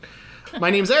My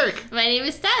name's Eric. My name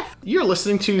is Steph. You're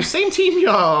listening to Same Team,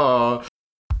 y'all.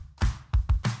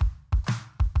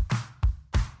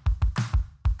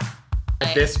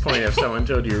 At this point, if someone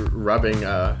told you rubbing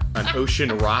an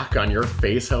ocean rock on your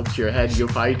face helps your head, you'll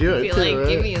probably do it. Be like, right?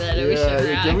 give me that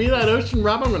ocean rock. Give me that ocean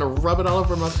rock. I'm gonna rub it all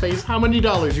over my face. How many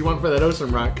dollars you want for that ocean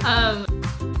rock?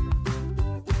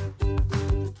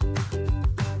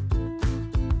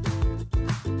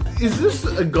 Is this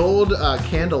a gold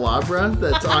candelabra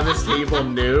that's on this table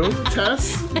new,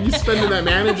 Tess? You spending that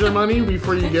manager money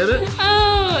before you get it?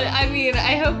 Oh, I mean,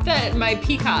 I hope that my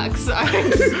peacocks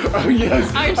aren't. Oh,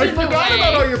 yes. Aren't I in the forgot way.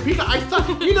 about all your peacocks. I thought,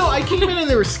 I came in and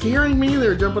they were scaring me. They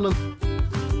were jumping on.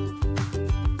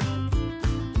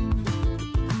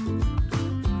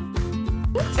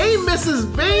 Hey, Mrs.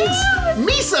 Banks!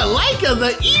 Misa Laika,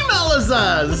 the email is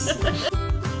us!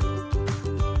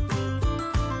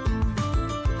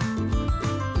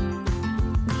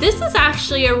 This is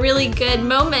actually a really good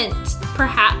moment,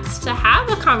 perhaps, to have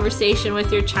a conversation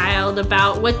with your child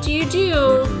about what do you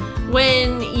do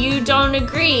when you don't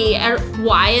agree, and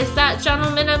why is that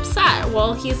gentleman upset?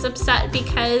 Well, he's upset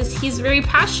because he's very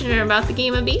passionate about the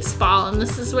game of baseball, and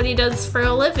this is what he does for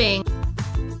a living.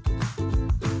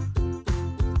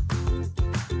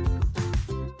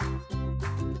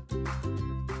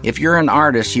 If you're an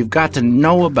artist, you've got to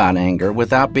know about anger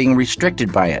without being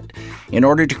restricted by it. In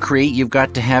order to create, you've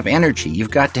got to have energy.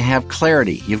 You've got to have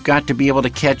clarity. You've got to be able to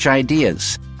catch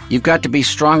ideas. You've got to be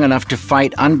strong enough to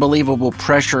fight unbelievable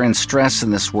pressure and stress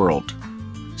in this world.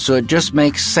 So it just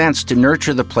makes sense to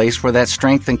nurture the place where that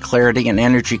strength and clarity and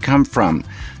energy come from,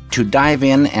 to dive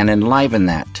in and enliven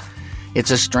that.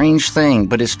 It's a strange thing,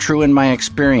 but it's true in my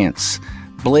experience.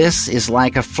 Bliss is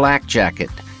like a flak jacket.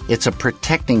 It's a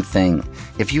protecting thing.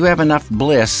 If you have enough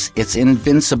bliss, it's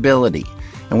invincibility.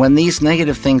 And when these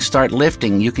negative things start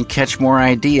lifting, you can catch more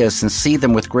ideas and see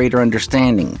them with greater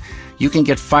understanding. You can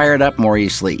get fired up more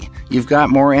easily. You've got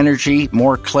more energy,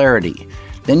 more clarity.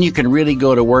 Then you can really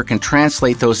go to work and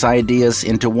translate those ideas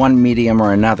into one medium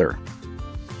or another.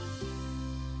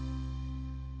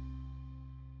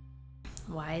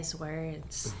 Wise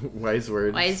words. Wise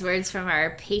words. Wise words from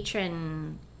our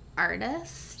patron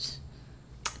artist,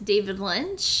 David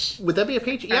Lynch. Would that be a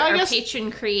patron? Yeah, I guess. Our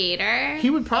patron creator. He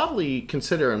would probably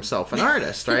consider himself an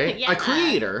artist, right? Yeah. A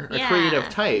creator, a creative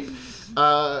type.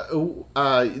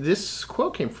 This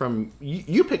quote came from,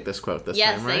 you picked this quote this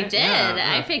time, right? Yes, I did.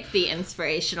 Yeah. I picked the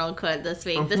inspirational quote this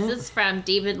week. This is from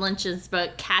David Lynch's book,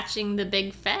 Catching the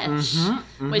Big Fish,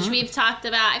 which we've talked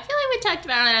about. I feel like we talked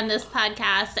about it on this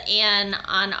podcast and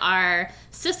on our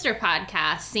sister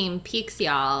podcast, Same Peaks,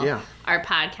 Y'all. Yeah. Our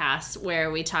podcast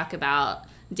where we talk about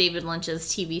David Lynch's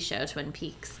TV show, Twin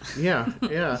Peaks. Yeah.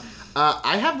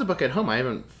 I have the book at home. I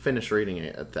haven't finished reading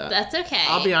it at that. That's okay.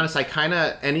 I'll be honest, I kind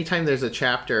of, anytime there's a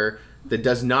chapter that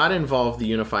does not involve the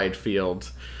unified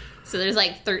field. So there's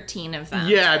like 13 of them.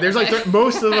 Yeah, there's like,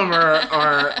 most of them are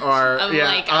Of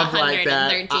like of like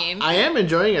that. 113. I am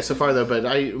enjoying it so far though, but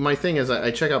my thing is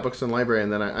I check out books in the library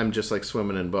and then I'm just like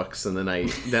swimming in books and then I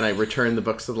return the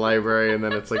books to the library and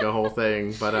then it's like a whole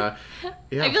thing. But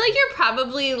yeah. I feel like you're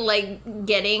probably like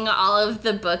getting all of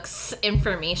the book's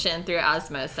information through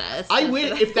osmosis. I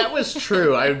would, if that was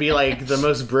true, I would be like the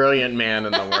most brilliant man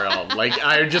in the world. Like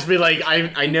I would just be like,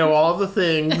 I know all the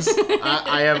things.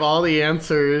 I have all the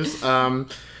answers.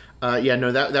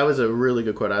 That was a really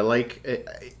good quote. I like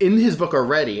in his book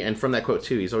already, and from that quote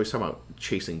too, he's always talking about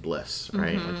chasing bliss,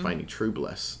 right? Like finding true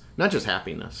bliss, not just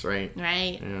happiness, right?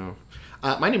 Right. Yeah.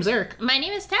 My name's Eric. My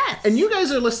name is Tess. And you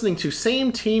guys are listening to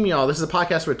Same Team, y'all. This is a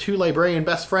podcast where two librarian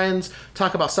best friends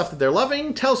talk about stuff that they're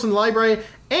loving, tales from the library,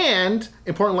 and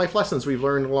important life lessons we've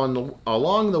learned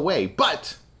along the way.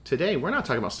 But today, we're not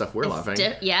talking about stuff we're loving.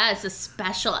 It's a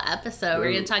special episode.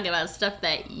 We're going to talk about stuff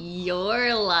that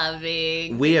you're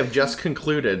loving. We have just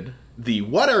concluded the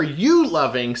What Are You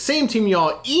Loving? Same Team,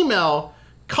 y'all email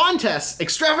contest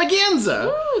extravaganza.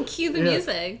 Ooh, cue the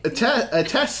music.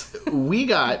 Tess, we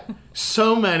got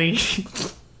so many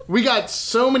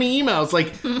emails.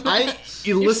 Like,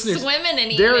 listeners, swimming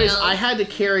in emails. I had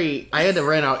to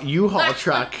rent out U-Haul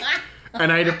truck.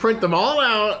 And I had to print them all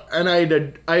out, and I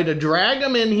had to drag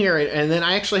them in here, and then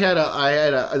I actually had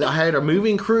a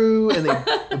moving crew and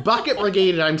the bucket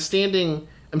brigade. And I'm standing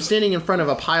in front of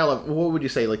a pile of, what would you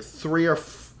say, like 3 or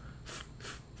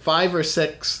 5 or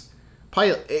 6,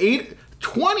 probably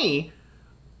 20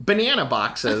 banana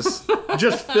boxes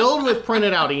just filled with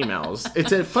printed out emails.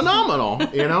 It's phenomenal,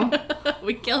 you know?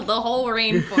 We killed the whole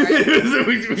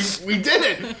rainforest. we did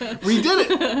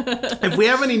it. If we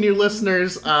have any new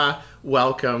listeners,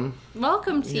 welcome.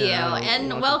 Welcome to Yeah, you,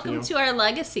 and welcome to our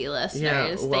legacy listeners. Yeah,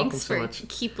 welcome Thanks so for much.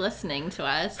 keep listening to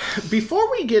us. Before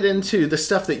we get into the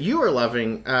stuff that you are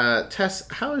loving, Tess,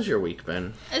 how has your week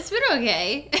been? It's been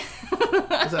okay.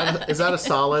 Is that a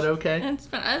solid okay? It's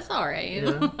all right.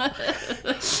 Yeah.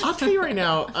 I'll tell you right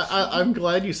now, I'm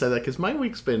glad you said that because my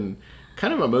week's been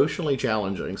kind of emotionally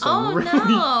challenging. So I'm really,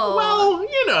 no. Well,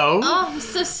 you know. Oh, I'm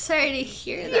so sorry to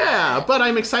hear that. Yeah, but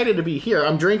I'm excited to be here.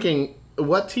 I'm drinking.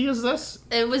 What tea is this?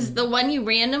 It was the one you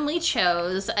randomly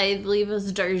chose. I believe it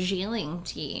was Darjeeling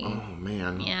tea. Oh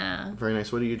man. Yeah. Very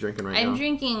nice. What are you drinking right now? I'm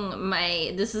drinking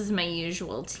this is my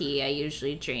usual tea. I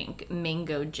usually drink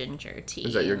mango ginger tea.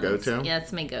 Is that your go-to? Yeah,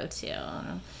 it's my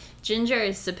go-to. Ginger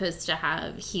is supposed to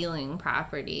have healing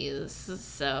properties,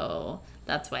 so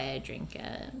that's why I drink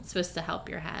it. It's supposed to help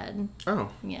your head.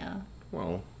 Oh. Yeah.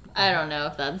 Well. I don't know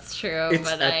if that's true. It's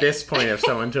but at this point, if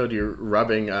someone told you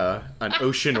rubbing an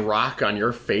ocean rock on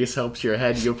your face helps your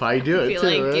head, you'll probably do it Feel too.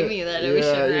 like, right? give me that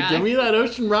ocean rock. Give me that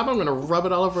ocean rock. I'm gonna rub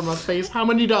it all over my face. How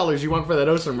many dollars you want for that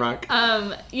ocean rock?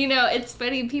 It's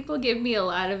funny. People give me a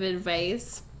lot of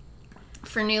advice.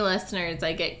 For new listeners,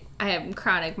 I have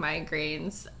chronic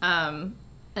migraines.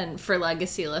 And for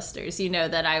legacy listeners, you know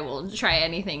that I will try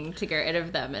anything to get rid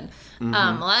of them. And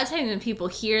a lot of times when people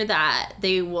hear that,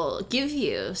 they will give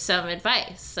you some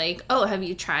advice. Like, oh, have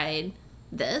you tried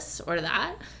this or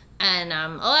that? And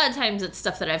a lot of times it's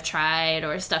stuff that I've tried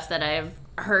or stuff that I've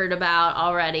heard about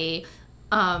already.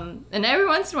 And every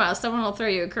once in a while, someone will throw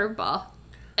you a curveball.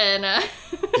 And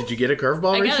Did you get a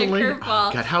curveball recently? I got a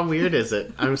curveball. Oh, God, how weird is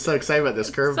it? I'm so excited about this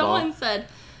curveball. Someone said,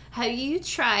 have you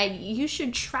tried, you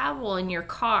should travel in your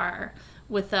car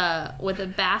with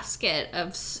a basket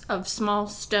of small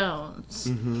stones.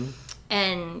 Mm-hmm.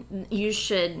 And you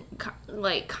should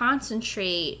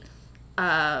concentrate,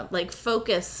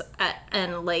 focus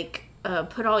and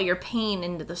put all your pain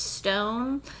into the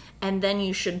stone. And then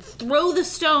you should throw the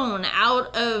stone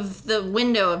out of the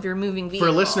window of your moving vehicle.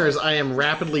 For listeners, I am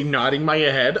rapidly nodding my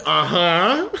head.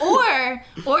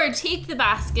 Or take the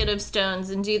basket of stones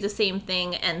and do the same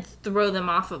thing and throw them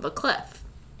off of a cliff.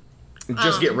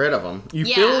 Just get rid of them. You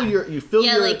fill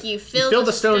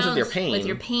the stones with your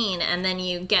pain. And then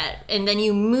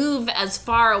you move as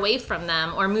far away from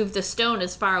them, or move the stone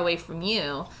as far away from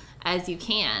you as you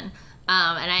can.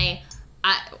 And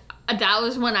that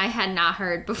was one I had not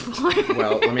heard before.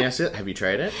 Well, let me ask you, have you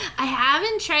tried it? I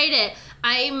haven't tried it.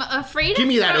 I'm afraid Give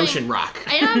me that ocean rock.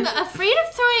 I'm afraid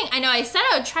of throwing... I know I said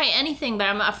I would try anything, but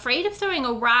I'm afraid of throwing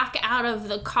a rock out of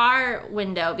the car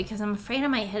window because I'm afraid I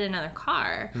might hit another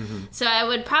car. Mm-hmm. So I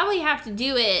would probably have to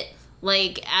do it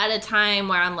at a time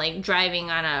where I'm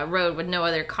driving on a road with no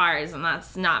other cars, and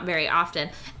that's not very often.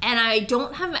 And I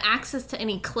don't have access to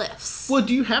any cliffs. Well,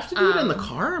 do you have to do it in the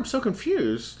car? I'm so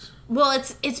confused. Well,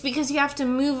 it's because you have to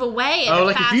move away at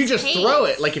a fast if you just pace. throw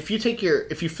it,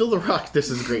 if you fill the rock, this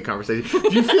is a great conversation.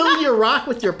 If you fill your rock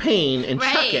with your pain and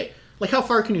chuck it, how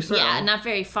far can you throw? Yeah, not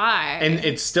very far. And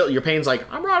it's still, your pain's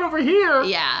I'm right over here.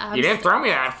 Yeah. You didn't throw me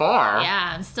that far.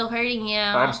 Yeah, I'm still hurting you.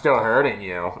 I'm still hurting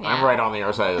you. Yeah. I'm right on the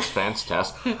other side of this fence,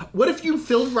 Tess. What if you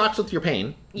filled rocks with your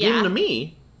pain, give them to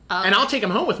me, and I'll take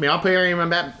them home with me. I'll bury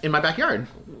them in my backyard.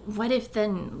 What if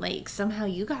then, somehow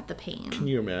you got the pain? Can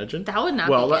you imagine? That would not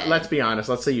be good. Let's be honest.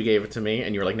 Let's say you gave it to me,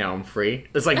 and you were now I'm free.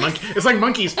 It's like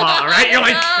monkey's paw, right? You're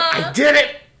I did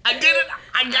it! I did it!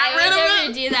 I got rid of it! I would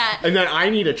never do that. And then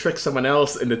I need to trick someone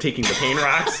else into taking the pain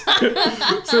rocks.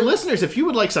 So listeners, if you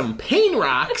would like some pain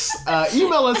rocks,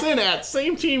 email us in at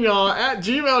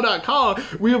sameteamyall@gmail.com.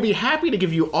 We will be happy to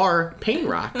give you our pain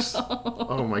rocks.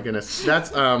 Oh my goodness.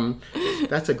 That's a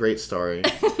great story.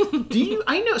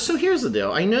 So here's the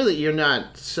deal. I know that you're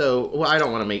not I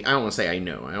don't want to say I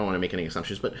know. I don't want to make any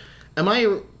assumptions, but am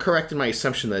I correct in my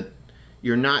assumption that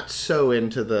you're not so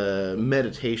into the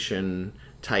meditation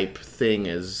type thing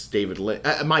as David Lynch,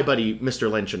 my buddy Mr.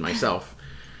 Lynch, and myself?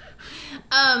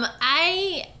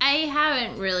 I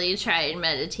haven't really tried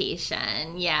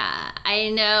meditation. Yeah,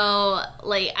 I know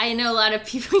a lot of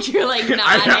people. You're nodding.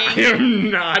 I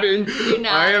am nodding. You're nodding.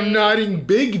 I am nodding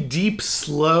big, deep,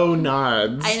 slow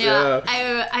nods. I know.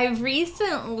 I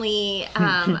recently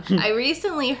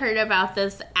heard about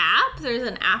this app. There's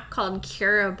an app called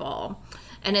Curable,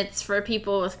 and it's for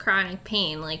people with chronic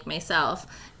pain like myself.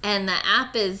 And the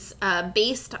app is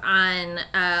based on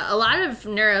a lot of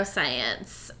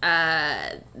neuroscience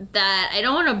that I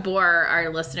don't want to bore our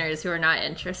listeners who are not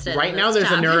interested. Right in now, this there's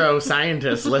topic. a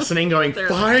neuroscientist listening, going,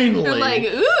 "Finally!"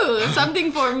 They're ooh,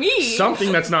 something for me.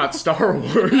 Something that's not Star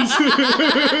Wars.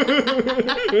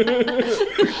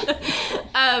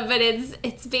 But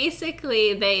it's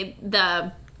basically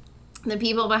the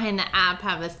people behind the app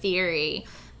have a theory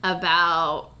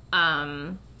about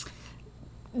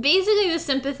basically the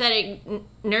sympathetic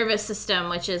nervous system,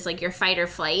 which is like your fight or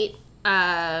flight,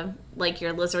 like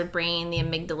your lizard brain, the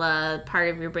amygdala part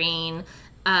of your brain,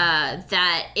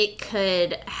 that it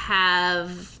could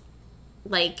have,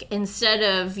 like, instead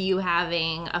of you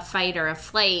having a fight or a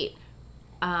flight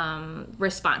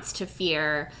response to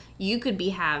fear, you could be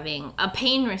having a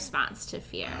pain response to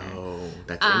fear. Oh,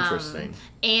 that's interesting.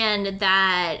 And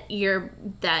that your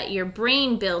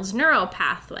brain builds neural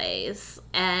pathways,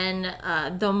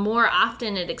 and the more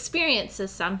often it experiences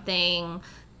something,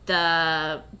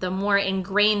 the more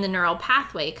ingrained the neural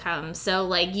pathway comes. So,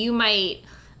 like, you might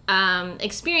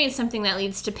experience something that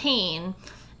leads to pain,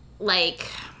 like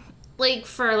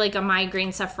for like a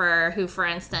migraine sufferer who, for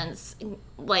instance,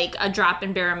 like a drop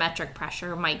in barometric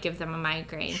pressure might give them a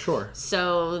migraine. Sure.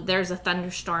 So there's a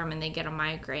thunderstorm and they get a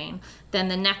migraine. Then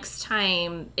the next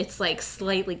time it's like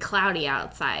slightly cloudy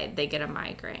outside, they get a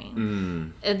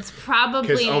migraine. It's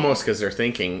probably because they're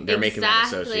thinking, they're making that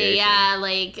association. Yeah,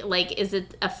 like is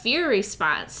it a fear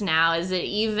response now? Is it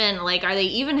even like, are they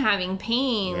even having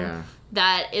pain? Yeah.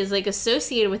 That is like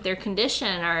associated with their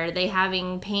condition, or are they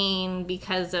having pain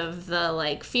because of the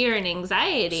like fear and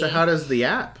anxiety? So how does the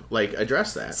app like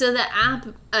address that? So the app,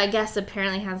 I guess,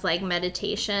 apparently has like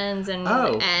meditations and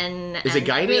is it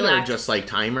guided or just like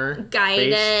timer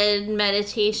guided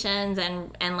meditations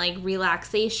and like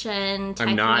relaxation techniques?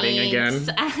 I'm nodding again.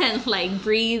 And like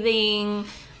breathing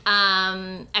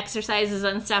exercises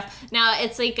and stuff. Now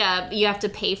it's like you have to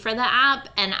pay for the app,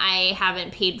 and I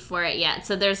haven't paid for it yet.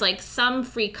 So there's like some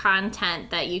free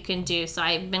content that you can do. So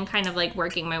I've been kind of like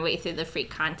working my way through the free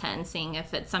content and seeing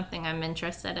if it's something I'm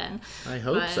interested in. I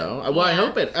hope so. Well, yeah. I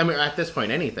hope it. I mean, at this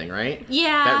point, anything, right?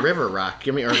 Yeah. That river rock,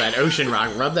 or that ocean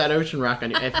rock. Rub that ocean rock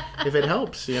on you if it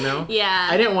helps. You know. Yeah.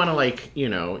 I didn't want to like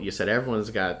you said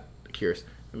everyone's got cures.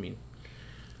 I mean.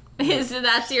 So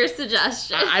that's your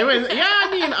suggestion.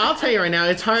 I'll tell you right now,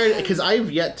 it's hard because I've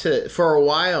yet to, for a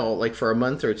while, like for a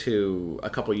month or two,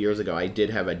 a couple years ago, I did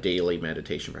have a daily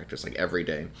meditation practice, like every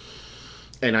day.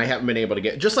 And I haven't been able to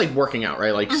get, just like working out,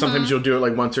 right? Like sometimes you'll do it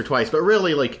like once or twice, but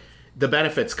really like the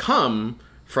benefits come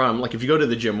from, like if you go to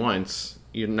the gym once,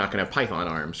 you're not going to have python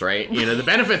arms, right? The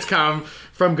benefits come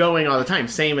from going all the time.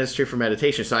 Same is true for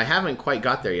meditation. So I haven't quite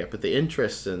got there yet, but the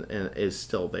interest is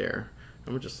still there.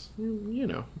 I'm just,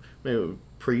 maybe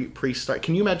pre-start.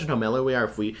 Can you imagine how mellow we are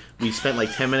if we spent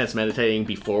like 10 minutes meditating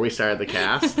before we started the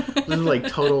cast? This is like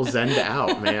total zened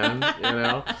out, man,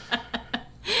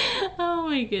 Oh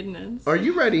my goodness. Are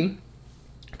you ready,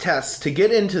 Tess, to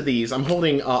get into these? I'm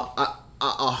holding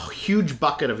a huge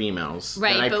bucket of emails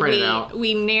that I printed out.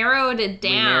 We narrowed it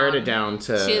down. We narrowed it down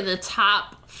to the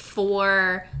top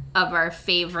 4 of our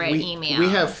favorite emails. We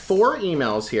have 4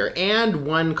 emails here and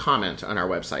 1 comment on our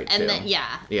website too. And then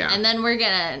and then we're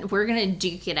gonna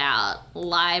duke it out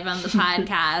live on the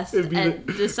podcast and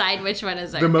decide which one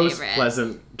is our favorite. The most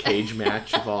pleasant cage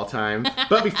match of all time.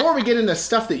 But before we get into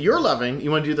stuff that you're loving, you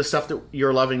want to do the stuff that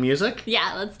you're loving music?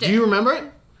 Yeah, let's do it. Do you remember it?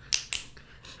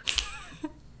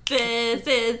 This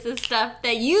is the stuff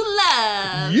that you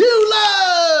love. You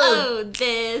love! Oh,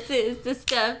 this is the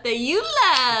stuff that you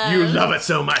love. You love it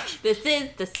so much. This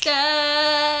is the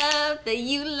stuff that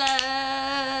you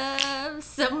love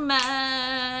so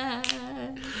much.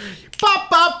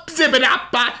 Pop up, zip it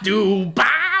up, do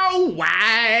bow wow.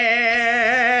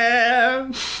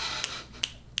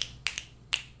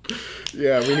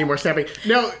 Yeah, we need more snapping.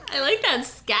 No, I like that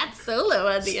scat solo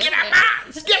at the end.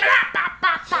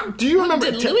 Do you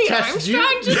remember? Did Louis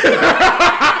Armstrong just?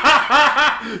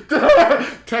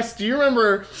 Tess, do you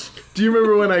remember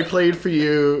when I played for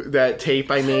you that tape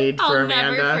I made for Amanda?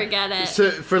 I'll never forget it. So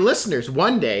for listeners,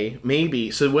 one day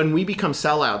maybe. So when we become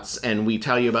sellouts and we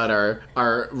tell you about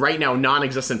our right now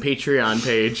non-existent Patreon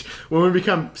page, when we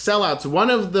become sellouts, one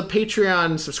of the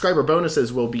Patreon subscriber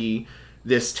bonuses will be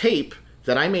this tape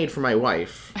that I made for my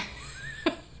wife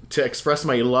to express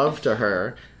my love to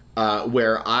her,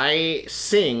 where I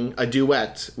sing a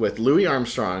duet with Louis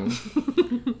Armstrong,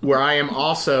 where I am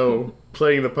also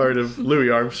playing the part of Louis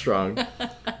Armstrong.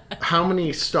 How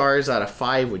many stars out of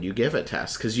 5 would you give it,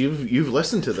 Tess? Because you've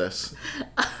listened to this.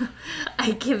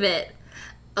 I give it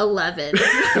 11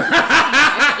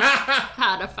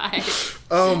 out of 5.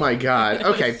 Oh my God.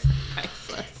 Okay.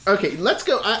 Okay, let's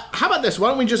go. How about this? Why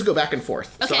don't we just go back and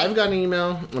forth? Okay. So I've got an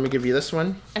email. Let me give you this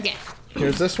one. Okay.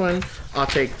 Here's this one. I'll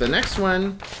take the next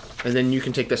one, and then you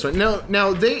can take this one. Now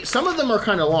some of them are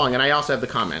kind of long, and I also have the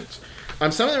comments.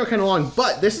 Some of them are kind of long,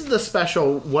 but this is the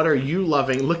special What Are You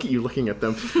Loving? Look at you looking at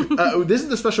them. This is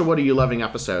the special What Are You Loving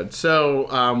episode. So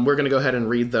we're going to go ahead and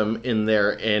read them in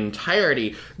their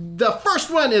entirety. The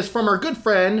first one is from our good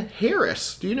friend,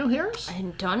 Harris. Do you know Harris? I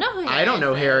don't know who Harris I don't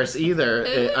know is. Harris either.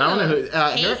 Ooh. I don't know who...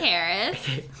 Hey, Harris.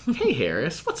 Hey,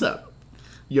 Harris. What's up?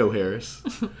 Yo, Harris.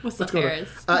 What's up, going on?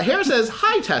 Harris? Harris says,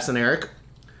 Hi, Tess and Eric.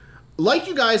 Like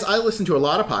you guys, I listen to a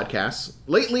lot of podcasts.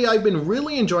 Lately, I've been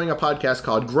really enjoying a podcast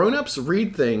called Grown Ups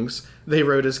Read Things They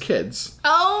Wrote as Kids.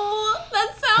 Oh,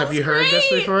 that sounds Have you heard this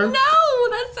great. before? No,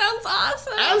 that sounds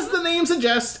awesome. As the name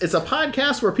suggests, it's a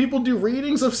podcast where people do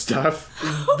readings of stuff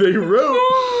they wrote.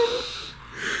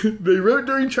 They wrote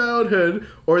during childhood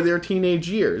or their teenage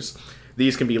years.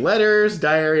 These can be letters,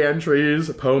 diary entries,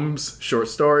 poems, short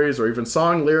stories, or even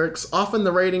song lyrics. Often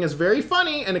the writing is very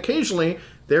funny, and occasionally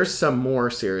there's some more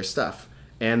serious stuff.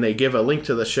 And they give a link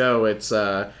to the show. It's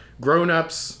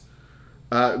Grown-Ups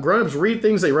Read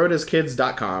Things They Wrote as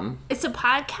Kids.com. It's a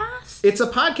podcast? It's a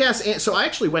podcast, and so I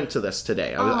actually went to this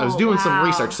today. I was doing some wow.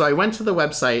 research, so I went to the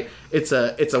website. It's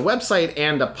a website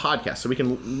and a podcast, so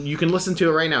you can listen to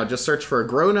it right now. Just search for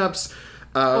Grown Ups.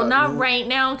 Well, not right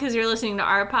now because you're listening to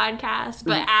our podcast,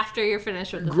 but after you're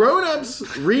finished with the Grown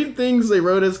Ups Read Things They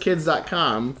Wrote as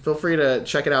Kids.com. Feel free to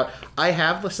check it out. I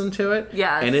have listened to it,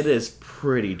 Yes. and it is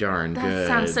pretty darn That good.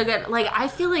 sounds so good. Like, I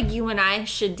feel like you and I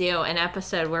should do an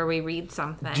episode where we read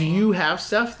something. Do you have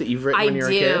stuff that you've written when you were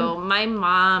a kid? I do. My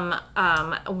mom,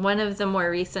 one of the more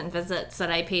recent visits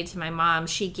that I paid to my mom,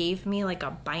 she gave me like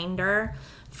a binder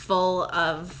full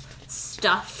of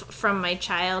stuff from my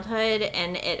childhood,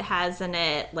 and it has in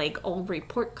it like old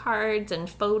report cards and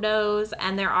photos,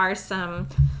 and there are some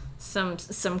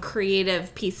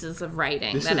creative pieces of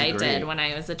writing This that is I great. did when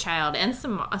I was a child, and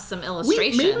some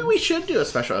illustrations. Maybe we should do a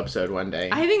special episode one day.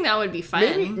 I think that would be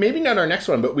fun. Maybe not our next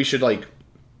one, but we should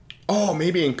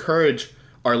maybe encourage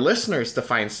our listeners to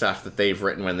find stuff that they've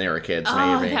written when they were kids.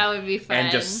 Oh, maybe. that would be fun.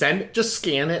 And just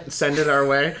scan it and send it our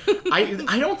way.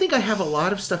 I don't think I have a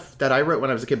lot of stuff that I wrote when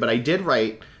I was a kid, but I did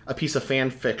write a piece of fan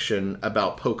fiction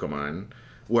about Pokemon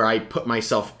where I put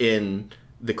myself in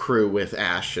the crew with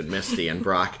Ash and Misty and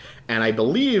Brock, and I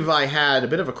believe I had a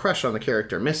bit of a crush on the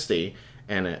character Misty,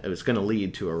 and it was going to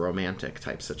lead to a romantic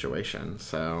type situation.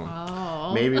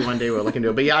 So maybe one day we'll look into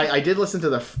it. But yeah, I did listen to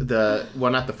the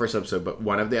well, not the first episode, but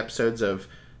one of the episodes of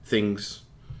Things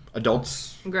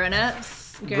Adults.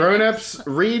 Grown-ups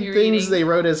Read You're things reading. they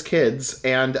wrote as kids,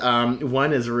 and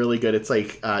one is really good. It's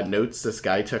like notes this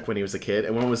guy took when he was a kid,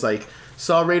 and one was like,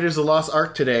 saw Raiders of the Lost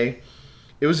Ark today.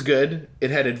 It was good. It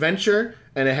had adventure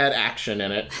and it had action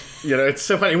in it. You know, it's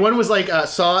so funny. One was like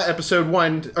saw episode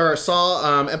 1,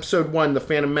 The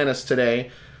Phantom Menace today.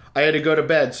 I had to go to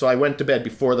bed, so I went to bed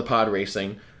before the pod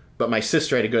racing, but my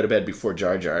sister had to go to bed before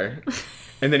Jar Jar.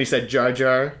 And then he said, Jar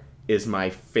Jar is my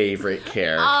favorite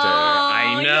character.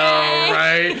 I know,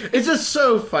 right? It's just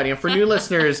so funny. And for new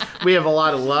listeners, we have a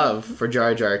lot of love for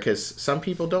Jar Jar because some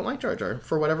people don't like Jar Jar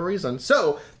for whatever reason.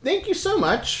 So thank you so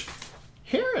much,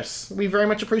 Harris. We very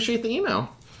much appreciate the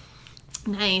email.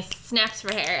 Nice. Snaps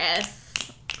for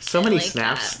Harris. So many like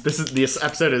snaps. that. This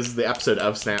episode is the episode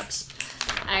of snaps.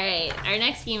 All right. Our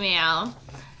next email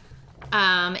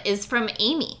is from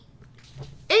Amy.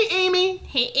 Hey, Amy.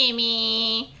 Hey,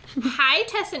 Amy. Hi,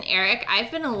 Tess and Eric.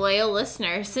 I've been a loyal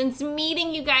listener since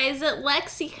meeting you guys at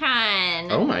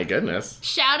Lexicon. Oh my goodness.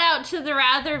 Shout out to the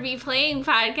Rather Be Playing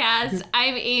podcast.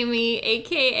 I'm Amy,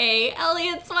 aka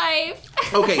Elliot's wife.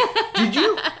 Okay,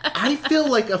 I feel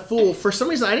like a fool. For some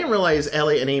reason, I didn't realize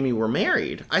Elliot and Amy were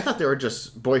married. I thought they were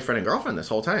just boyfriend and girlfriend this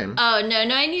whole time. Oh, no,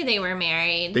 I knew they were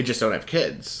married. They just don't have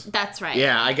kids. That's right.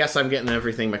 Yeah, I guess I'm getting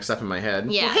everything mixed up in my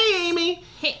head. Yeah. Well, hey, Amy.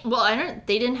 Hey, well,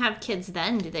 they didn't have kids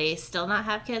then. Do they still not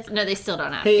have kids? No, they still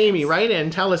don't have Hey, kids. Amy, write in.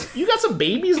 Tell us, you got some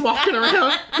babies walking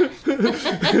around?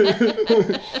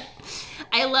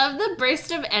 I love the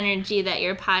burst of energy that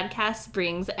your podcast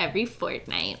brings every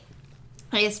fortnight.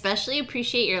 I especially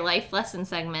appreciate your life lesson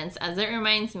segments as it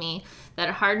reminds me that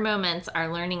hard moments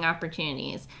are learning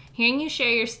opportunities. Hearing you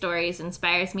share your stories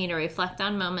inspires me to reflect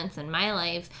on moments in my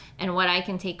life and what I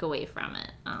can take away from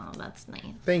it. Oh, that's nice.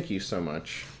 Thank you so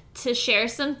much. To share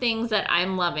some things that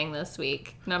I'm loving this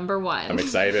week. Number one. I'm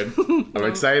excited. I'm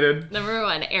excited. Number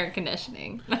one, air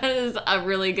conditioning. That is a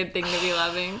really good thing to be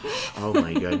loving. Oh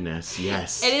my goodness,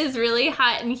 yes. It is really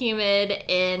hot and humid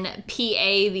in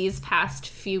PA these past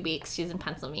few weeks. She's in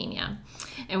Pennsylvania.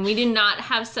 And we do not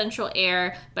have central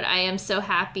air, but I am so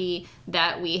happy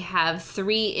that we have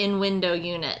 3 in-window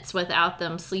units. Without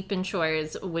them, sleep and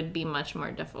chores would be much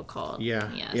more difficult.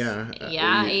 Yeah. Yes.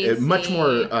 Yeah. AC. Much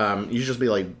more, you just be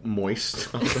like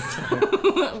moist all the time.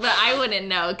 But I wouldn't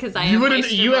know because I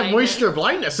You have moisture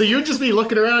blindness, so you'd just be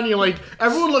looking around and you're like,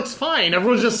 everyone looks fine.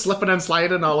 Everyone's just slipping and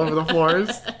sliding all over the floors.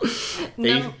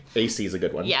 AC is a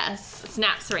good one. Yes,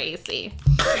 snaps for AC.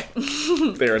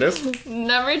 There it is.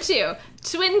 Number 2,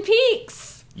 Twin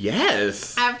Peaks.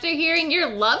 Yes. After hearing your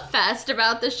love fest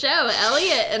about the show,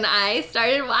 Elliot and I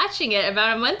started watching it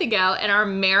about a month ago and are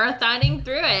marathoning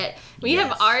through it. We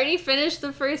have already finished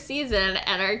the first season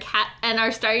and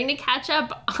are starting to catch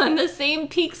up on the same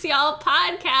Peaks Y'all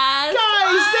podcast.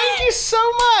 Guys, thank you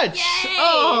so much. Yay.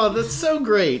 Oh, that's so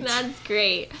great. That's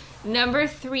great. Number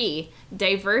 3,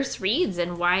 diverse reads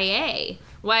in YA.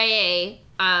 YA,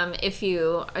 if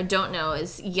you don't know,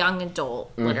 is young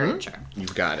adult literature.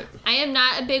 You've got it. I am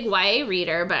not a big YA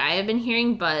reader, but I have been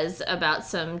hearing buzz about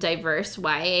some diverse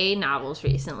YA novels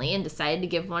recently and decided to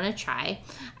give one a try.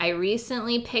 I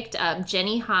recently picked up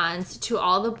Jenny Han's To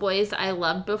All the Boys I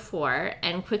Loved Before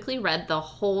and quickly read the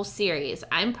whole series.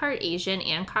 I'm part Asian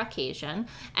and Caucasian,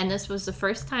 and this was the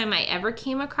first time I ever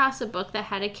came across a book that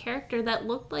had a character that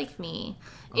looked like me.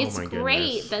 It's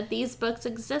great that these books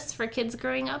exist for kids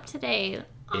growing up today.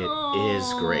 It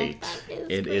is great.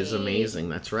 It is amazing.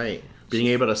 That's right. Being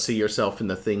able to see yourself in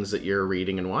the things that you're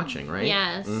reading and watching, right?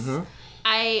 Yes.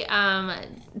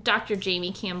 Dr.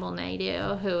 Jamie Campbell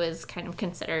Naidoo, who is kind of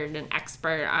considered an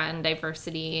expert on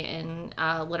diversity in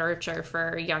literature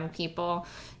for young people,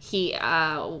 he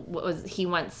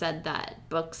once said that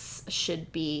books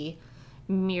should be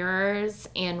mirrors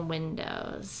and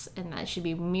windows, and that should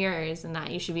be mirrors and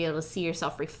that you should be able to see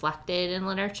yourself reflected in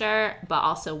literature, but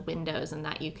also windows and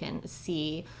that you can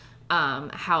see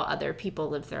how other people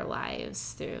live their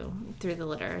lives through the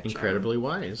literature. Incredibly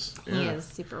wise. Yeah. He is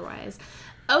super wise.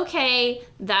 Okay,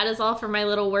 that is all for my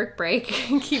little work break.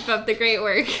 Keep up the great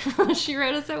work. She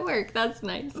wrote us at work. That's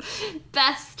nice.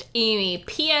 Best Amy.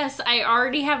 P.S. I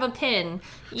already have a pin.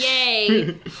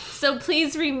 Yay. So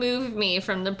please remove me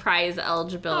from the prize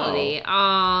eligibility.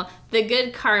 Aw, the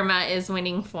good karma is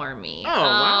winning for me. Oh,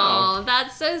 wow.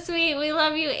 That's so sweet. We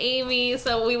love you, Amy.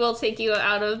 So we will take you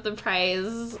out of the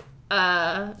prize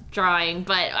drawing,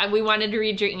 but we wanted to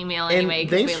read your email anyway. And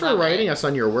thanks for writing us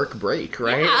on your work break,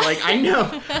 right? Yeah. Like, I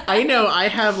know I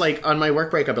have, like, on my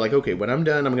work break, I'll be like, okay, when I'm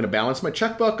done, I'm going to balance my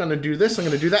checkbook, I'm going to do this, I'm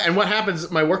going to do that, and what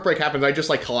happens, my work break happens, I just,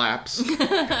 like, collapse,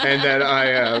 and then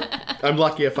I'm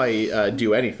lucky if I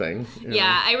do anything.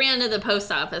 Yeah, I ran to the post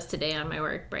office today on my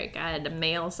work break. I had to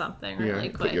mail something really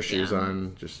quick. Put your shoes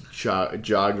on, just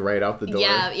jogged right out the door.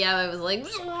 Yeah, I was like,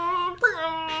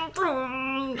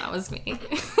 that was me.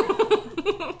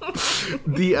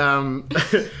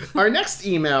 Our next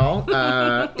email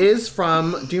is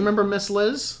from, do you remember Miss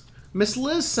Liz? Miss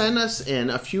Liz sent us in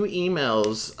a few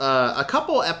emails a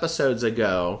couple episodes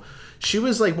ago. She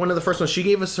was like one of the first ones. She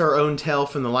gave us her own tale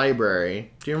from the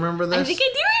library. Do you remember this? I think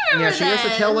I do remember this. Yeah, she gave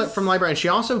us a tale from the library, and she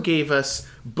also gave us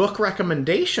book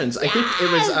recommendations. Yes, I think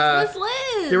it was Miss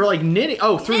Liz. They were like knitting.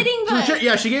 Oh, knitting books.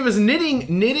 Yeah, she gave us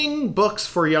knitting books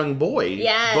for young boy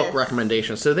book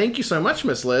recommendations. So thank you so much,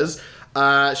 Miss Liz.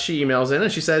 She emails in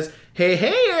and she says, "Hey,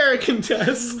 Eric and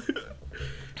Tess."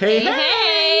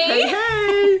 Hey.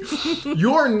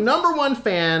 Your number one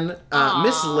fan,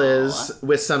 Miss Liz,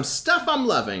 with some stuff I'm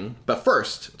loving. But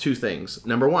first, 2 things.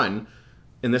 Number 1,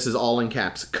 and this is all in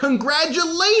caps,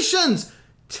 congratulations,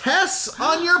 Tess,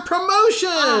 on your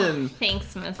promotion.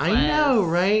 Thanks, Miss Liz. I know,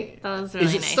 right? That was really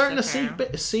nice. Is it starting to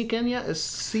seep in yet?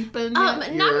 Not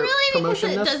really, because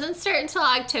it doesn't start until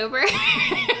October.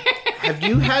 Have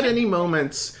you had any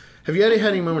moments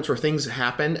where things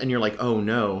happen and you're like, oh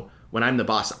no, when I'm the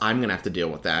boss, I'm going to have to deal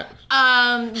with that?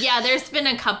 Yeah, there's been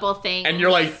a couple things. And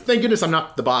you're like, thank goodness I'm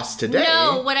not the boss today.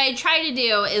 No, what I try to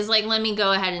do is like, let me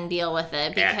go ahead and deal with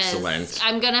it. Because Excellent.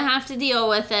 I'm going to have to deal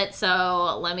with it,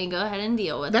 so let me go ahead and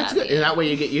deal with That's good. And that way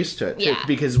you get used to it, too. Yeah.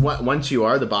 Because once you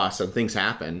are the boss and things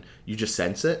happen, you just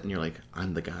sense it and you're like,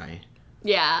 I'm the guy.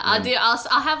 Yeah,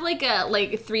 I'll have like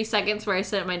 3 seconds where I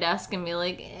sit at my desk and be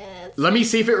like, let me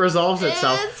see if it resolves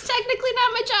itself. It's technically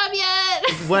not my job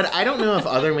yet. What I don't know if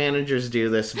other managers do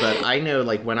this, but I know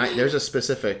like when there's a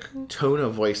specific tone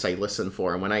of voice I listen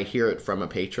for, and when I hear it from a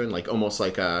patron, like almost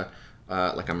like I'm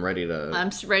ready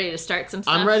to start some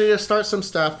stuff. I'm ready to start some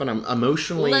stuff, and I'm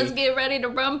emotionally. Let's get ready to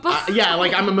rump. Yeah,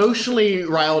 like I'm emotionally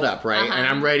riled up, right? Uh-huh. And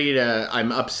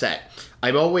I'm upset.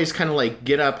 I always kind of like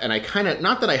get up and I kind of,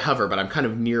 not that I hover, but I'm kind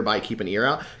of nearby, keep an ear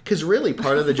out. Because really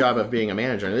part of the job of being a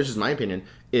manager, and this is my opinion,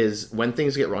 is when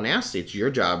things get real nasty, it's your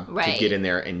job to get in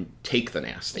there and take the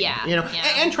nasty. Yeah. You know,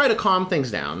 and try to calm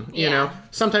things down. You know,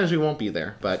 sometimes we won't be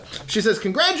there. But she says,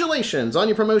 congratulations on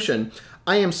your promotion.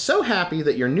 I am so happy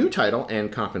that your new title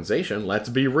and compensation, let's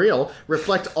be real,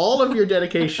 reflect all of your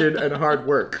dedication and hard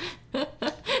work.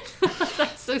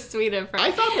 That's so sweet of her.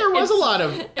 I thought there was a lot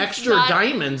of extra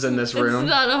diamonds in this room. It's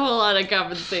not a whole lot of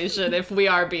compensation if we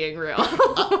are being real.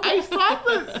 I thought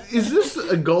that, is this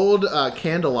a gold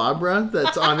candelabra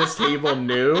that's on this table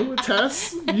new,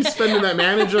 Tess? You spending that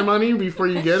manager money before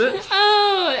you get it?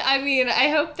 Oh, I mean, I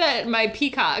hope that my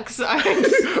peacocks aren't.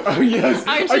 Oh, yes.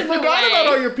 I forgot about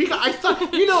all your peacocks. I thought,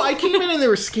 I came in and they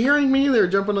were scaring me. They were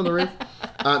jumping on the roof.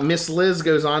 Miss Liz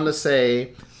goes on to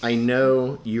say, I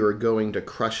know you are going to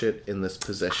crush it in this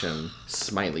position.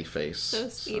 Smiley face. So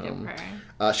sweet of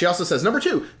her. She also says, number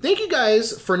 2, thank you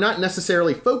guys for not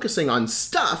necessarily focusing on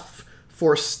stuff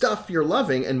for stuff you're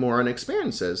loving and more on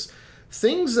experiences.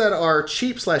 Things that are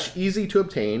cheap/easy to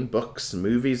obtain, books,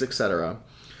 movies, etc.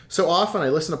 So often I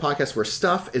listen to podcasts where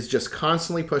stuff is just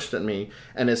constantly pushed at me,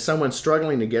 and as someone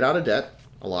struggling to get out of debt,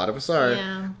 a lot of us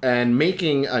are, and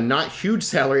making a not huge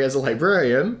salary as a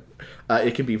librarian,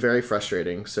 it can be very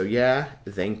frustrating. So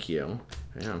thank you.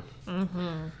 Yeah.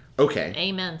 Mm-hmm. Okay.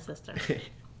 Amen, sister.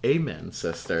 Amen,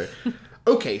 sister.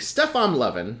 Okay, stuff I'm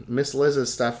loving. Miss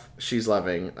Liz's stuff she's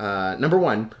loving. Number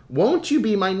 1, Won't You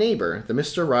Be My Neighbor? The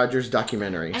Mr. Rogers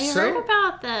documentary. I heard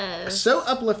about this. So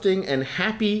uplifting and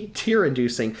happy,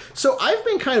 tear-inducing. So I've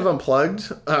been kind of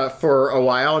unplugged for a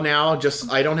while now.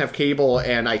 Just, I don't have cable,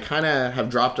 and I kind of have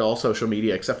dropped all social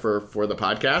media except for the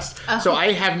podcast. So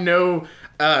I have no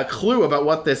clue about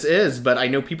what this is, but I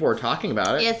know people are talking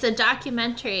about it. It's a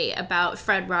documentary about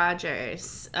Fred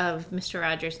Rogers of Mr.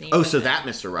 Rogers' Neighborhood. Oh, so that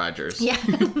Mr. Rogers. Yeah.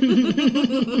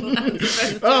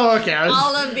 Oh, okay.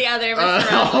 All of the other Mr.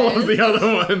 Rogers. All of the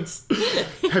other ones.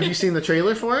 Have you seen the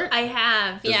trailer for it? I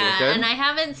have, and I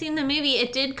haven't seen the movie.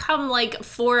 It did come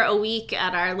for a week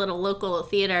at our little local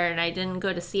theater, and I didn't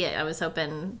go to see it. I was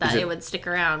hoping that it would stick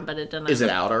around, but it didn't. Is it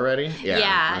out already?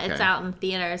 Yeah, okay. It's out in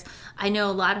theaters. I know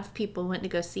a lot of people went to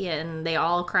go see it, and they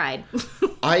all cried.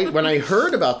 When I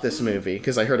heard about this movie,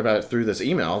 because I heard about it through this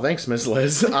email, thanks, Ms.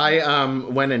 Liz, I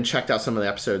went and checked out some of the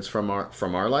episodes from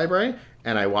our library,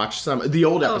 and I watched the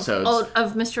old episodes.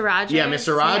 Of Mr. Rogers? Yeah,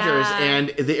 Mr. Rogers, and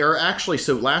they are actually,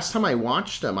 so last time I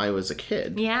watched them, I was a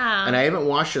kid. Yeah. And I haven't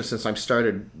watched them since I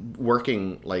started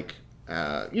working,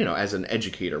 as an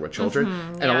educator with children.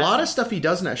 Mm-hmm, and a lot of stuff he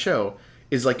does in that show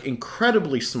is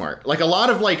incredibly smart. A lot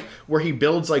of where he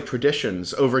builds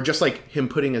traditions over just him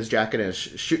putting his jacket in his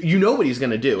shoe. You know what he's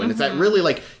going to do. And it's that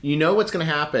really you know what's going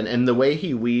to happen. And the way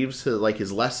he weaves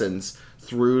his lessons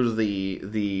through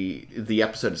the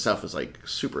episode itself is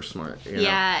super smart. You know?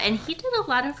 Yeah. And he did a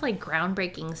lot of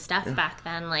groundbreaking stuff back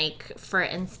then. For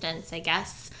instance, I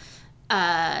guess,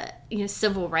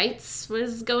 civil rights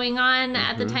was going on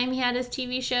at the time he had his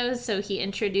TV shows. So he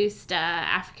introduced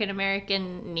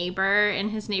African-American neighbor in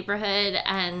his neighborhood,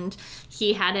 and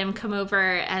he had him come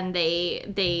over, and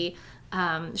they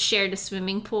shared a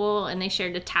swimming pool, and they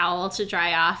shared a towel to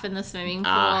dry off in the swimming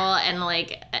pool.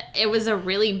 And it was a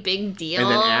really big deal. And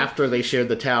then after they shared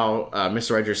the towel,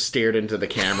 Mr. Rogers stared into the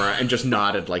camera and just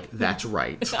nodded that's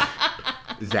right.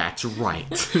 That's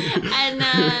right.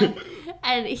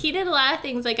 And he did a lot of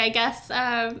things. I guess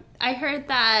I heard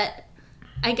that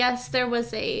there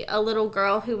was a little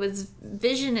girl who was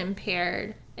vision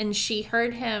impaired, and she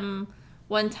heard him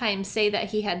one time say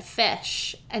that he had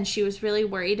fish, and she was really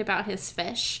worried about his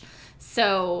fish.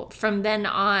 So from then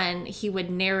on, he would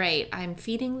narrate, "I'm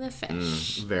feeding the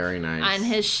fish." Very nice. On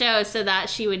his show, so that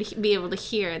she would be able to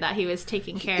hear that he was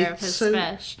taking care of his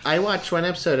fish. I watched one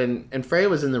episode, and Freya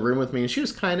was in the room with me, and she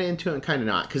was kind of into it and kind of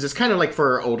not. Because it's kind of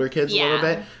for older kids a little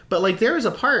bit. But there is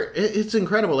a part, it's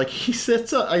incredible. He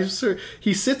sits on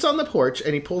the porch,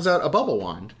 and he pulls out a bubble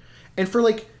wand. And for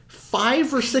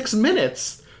 5 or 6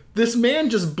 minutes, this man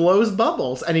just blows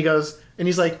bubbles. And he goes, and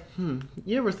he's like,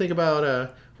 you ever think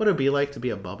about what it would be like to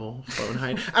be a bubble floating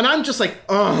high? And I'm just and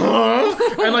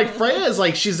Freya is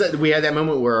we had that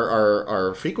moment where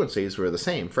our frequencies were the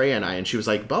same, Freya and I, and she was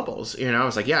like, bubbles, I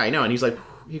was like, yeah, I know. And he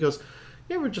goes,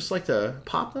 you ever just like to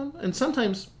pop them? And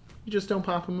sometimes you just don't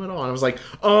pop them at all. And I was like,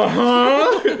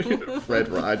 Fred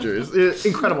Rogers,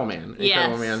 incredible man.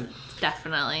 Incredible man.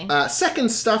 Definitely. Second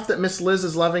stuff that Miss Liz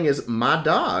is loving is my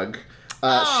dog.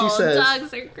 She says,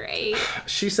 dogs are great.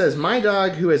 She says, my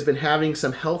dog, who has been having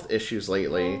some health issues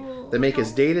lately that make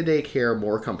his day-to-day care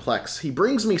more complex. He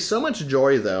brings me so much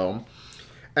joy, though,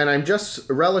 And I'm just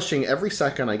relishing every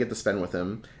second I get to spend with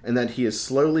him, and that he is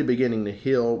slowly beginning to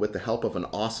heal with the help of an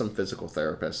awesome physical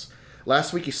therapist.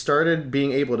 Last week he started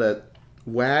being able to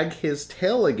wag his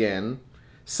tail again,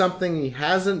 something he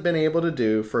hasn't been able to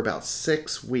do for about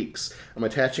 6 weeks. I'm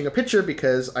attaching a picture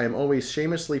because I am always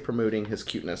shamelessly promoting his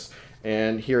cuteness.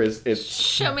 And here is it.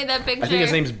 Show me that picture. I think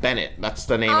his name's Bennett. That's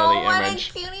the name of the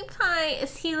image. Oh, what a cutie pie.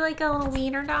 Is he like a little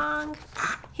wiener dog?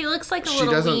 He looks like a She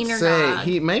little doesn't wiener say. dog.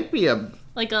 He might be a...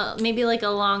 Maybe like a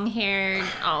long-haired...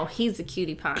 Oh, he's a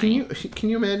cutie pie. Can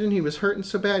you imagine he was hurting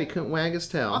so bad he couldn't wag his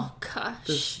tail? Oh,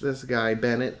 gosh. This guy,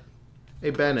 Bennett. Hey,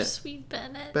 Bennett. Sweet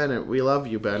Bennett. Bennett, we love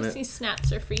you, Bennett. These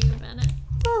snaps are for you, Bennett.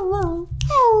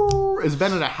 Is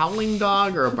Bennett a howling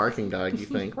dog or a barking dog, you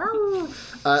think?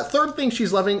 Third thing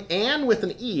she's loving, Anne with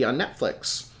an E on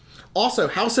Netflix. Also,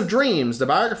 House of Dreams, the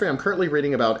biography I'm currently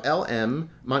reading about L.M.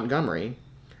 Montgomery.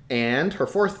 And her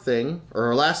fourth thing, or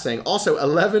her last thing, also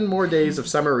 11 more days of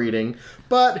summer reading,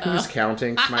 but who's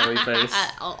counting? Smiley face.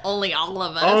 Only all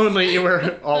of us. Only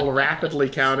we're all rapidly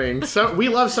counting. So we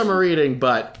love summer reading,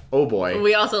 but oh boy.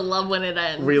 We also love when it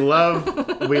ends. We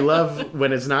love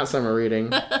when it's not summer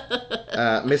reading.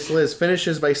 Miss Liz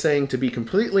finishes by saying, to be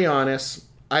completely honest,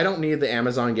 I don't need the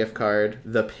Amazon gift card.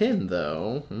 The pin,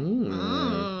 though.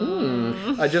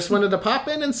 I just wanted to pop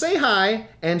in and say hi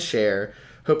and share.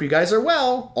 Hope you guys are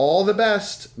well. All the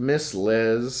best, Miss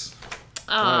Liz.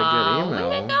 Oh, what a good email.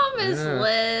 way to go, Miss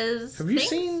Liz. Have you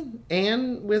seen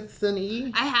Anne with an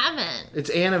E? I haven't.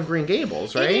 It's Anne of Green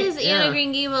Gables, right? It is Anne of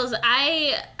Green Gables.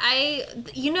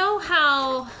 You know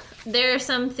how there are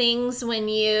some things when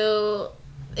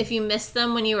if you miss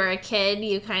them when you were a kid,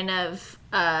 you kind of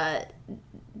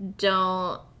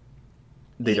don't...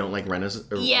 They don't like they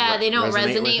don't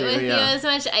resonate with you yeah. as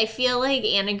much. I feel like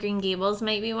Anne of Green Gables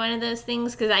might be one of those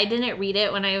things because I didn't read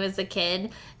it when I was a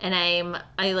kid, and I'm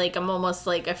almost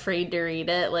like afraid to read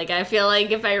it. Like I feel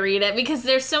like if I read it, because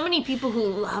there's so many people who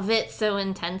love it so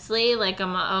intensely, like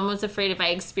I'm almost afraid if I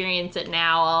experience it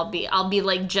now, I'll be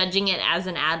like judging it as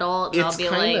an adult. And I'll be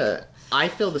like. I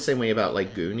feel the same way about,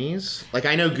 like, Goonies. Like,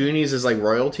 I know Goonies is, like,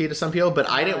 royalty to some people, but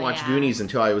I didn't watch Goonies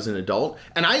until I was an adult.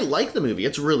 And I like the movie.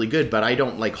 It's really good, but I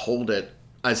don't, like, hold it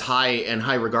as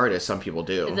high regard as some people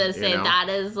do. That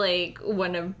is, like,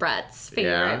 one of Brett's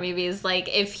favorite movies.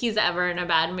 Like, if he's ever in a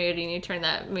bad mood and you turn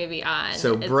that movie on.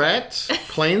 So, Brett,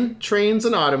 Plane, Trains,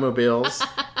 and Automobiles,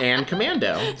 and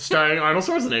Commando, starring Arnold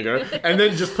Schwarzenegger. And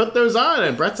then just put those on,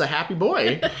 and Brett's a happy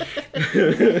boy.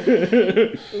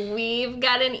 We've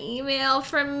got an email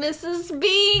from Mrs.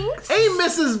 Binks. Hey,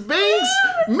 Mrs. Binks!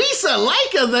 Misa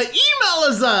Laika, the email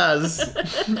is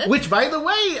us! Which, by the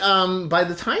way, by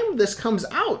the time this comes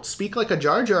out, Speak Like a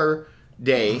Jar Jar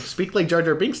Day, Speak Like Jar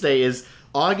Jar Binks Day is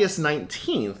August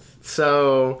 19th.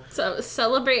 So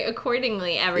celebrate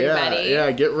accordingly, everybody.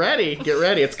 Yeah, get ready.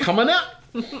 It's coming up.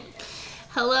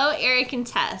 Hello, Eric and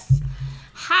Tess.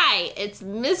 Hi, it's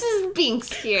Mrs.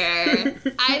 Binks here.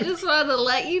 I just want to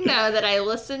let you know that I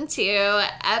listened to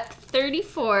Ep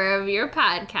 34 of your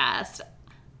podcast.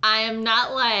 I am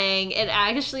not lying. It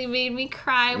actually made me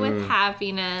cry with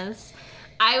happiness.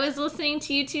 I was listening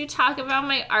to you two talk about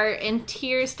my art and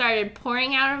tears started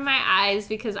pouring out of my eyes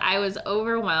because I was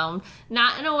overwhelmed.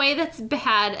 Not in a way that's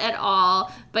bad at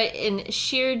all, but in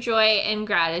sheer joy and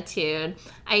gratitude.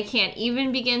 I can't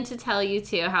even begin to tell you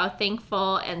two how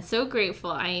thankful and so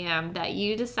grateful I am that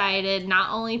you decided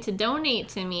not only to donate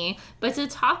to me, but to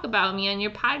talk about me on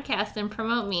your podcast and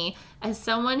promote me. As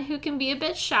someone who can be a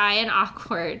bit shy and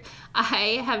awkward,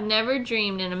 I have never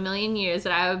dreamed in a million years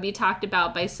that I would be talked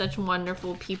about by such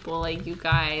wonderful people like you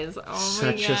guys. Oh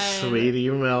my God. Such a sweet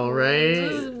email, right?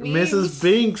 Mrs.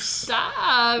 Binks.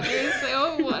 Stop. You're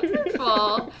so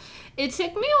wonderful. It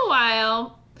took me a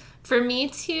while for me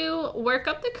to work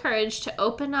up the courage to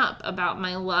open up about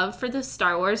my love for the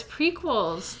Star Wars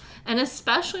prequels. And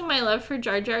especially my love for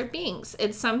Jar Jar Binks.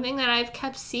 It's something that I've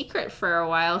kept secret for a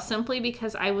while simply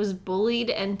because I was bullied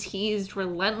and teased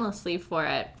relentlessly for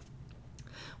it.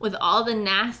 With all the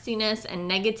nastiness and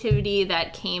negativity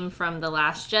that came from The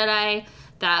Last Jedi,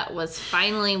 that was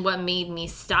finally what made me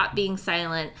stop being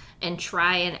silent and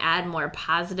try and add more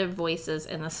positive voices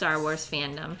in the Star Wars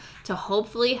fandom to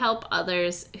hopefully help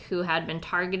others who had been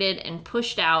targeted and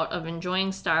pushed out of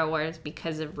enjoying Star Wars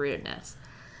because of rudeness.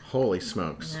 Holy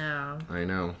smokes. No. I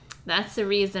know. That's the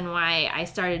reason why I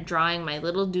started drawing my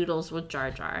little doodles with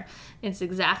Jar Jar. It's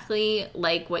exactly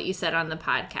like what you said on the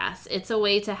podcast. It's a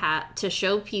way to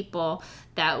show people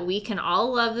that we can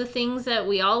all love the things that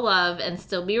we all love and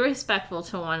still be respectful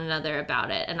to one another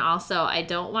about it. And also, I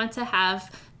don't want to have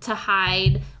to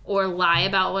hide or lie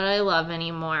about what I love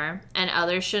anymore, and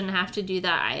others shouldn't have to do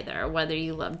that either. Whether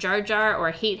you love Jar Jar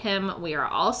or hate him, we are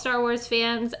all Star Wars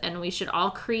fans, and we should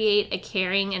all create a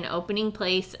caring and opening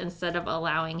place instead of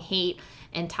allowing hate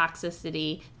and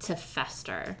toxicity to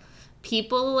fester.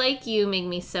 People like you make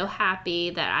me so happy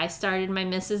that I started my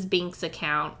Mrs. Binks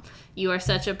account. You are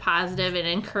such a positive and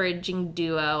encouraging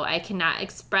duo. I cannot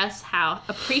express how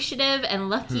appreciative and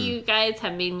lucky you guys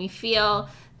have made me feel.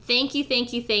 Thank you,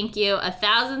 thank you, thank you.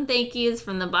 1,000 thank yous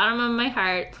from the bottom of my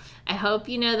heart. I hope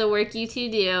you know the work you two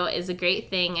do is a great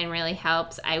thing and really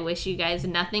helps. I wish you guys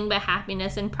nothing but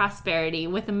happiness and prosperity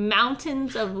with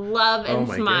mountains of love and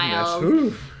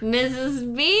smiles.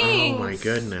 Mrs. Binks. Oh my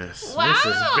goodness. Wow.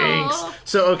 Mrs. Binks.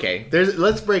 So, okay,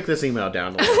 let's break this email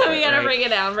down a little bit. We gotta break it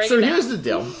down. So here's the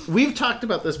deal. We've talked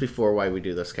about this before, why we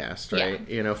do this cast, right?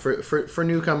 Yeah. You know, for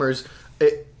newcomers,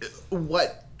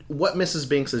 what Mrs.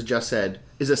 Binks has just said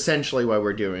is essentially why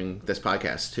we're doing this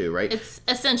podcast too, right? It's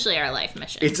essentially our life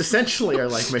mission. It's essentially our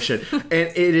life mission. And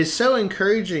it is so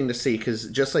encouraging to see, because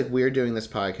just like we're doing this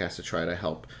podcast to try to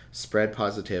help spread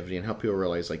positivity and help people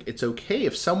realize, like, it's okay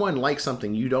if someone likes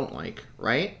something you don't like,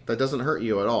 right? That doesn't hurt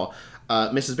you at all.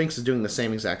 Mrs. Binks is doing the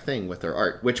same exact thing with her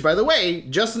art, which, by the way,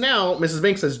 just now, Mrs.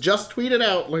 Binks has just tweeted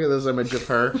out, look at this image of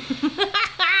her.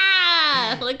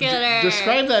 Look at her.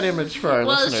 Describe that image for our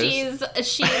listeners.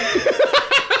 She's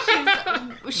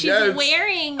Yes.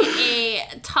 wearing a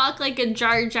Talk Like a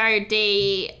Jar Jar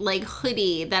Day like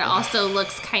hoodie that also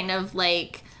looks kind of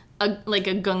like a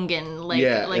Gungan,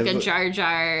 like a Jar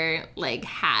Jar like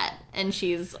hat, and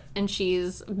she's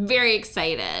very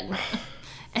excited.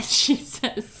 And she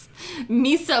says,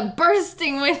 Misa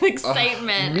bursting with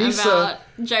excitement about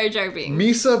Jar Jar Binks.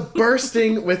 Misa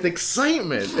bursting with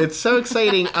excitement. It's so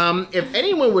exciting. If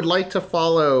anyone would like to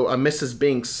follow Mrs.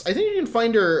 Binks, I think you can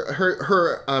find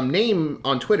her name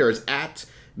on Twitter is at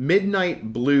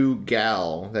Midnight Blue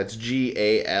Gal. That's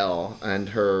Gal, and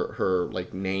her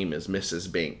like name is Mrs.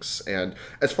 Binks. And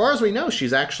as far as we know,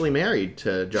 she's actually married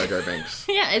to Jar Jar Binks.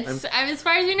 Yeah, as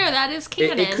far as we know, that is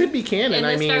canon. It could be canon.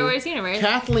 In the Star Wars universe.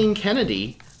 Kathleen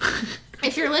Kennedy.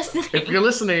 If you're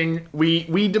listening,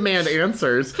 we demand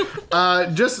answers.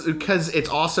 Just because it's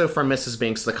also from Mrs.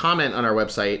 Binks. The comment on our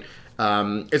website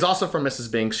is also from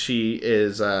Mrs. Binks. She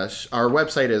is our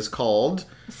website is called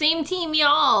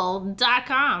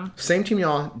SameTeamYall.com.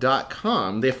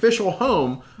 SameTeamYall.com, the official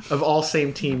home of all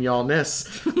Same Team Y'allness.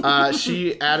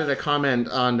 She added a comment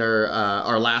on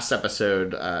our last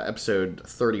episode, episode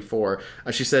 34.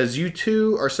 She says, "You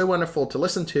two are so wonderful to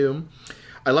listen to.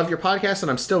 I love your podcast, and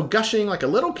I'm still gushing like a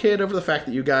little kid over the fact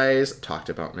that you guys talked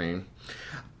about me.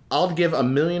 I'll give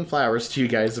 1,000,000 flowers to you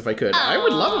guys if I could." Aww. I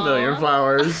would love 1,000,000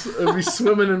 flowers. I'd be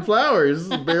swimming in flowers.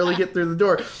 Barely get through the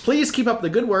door. Please keep up the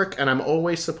good work, and I'm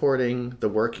always supporting the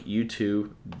work you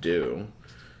two do.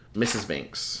 Mrs.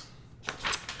 Binks.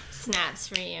 Snaps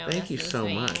for you. Thank you so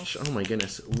much. Oh my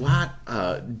goodness. What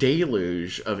a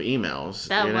deluge of emails.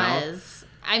 That was.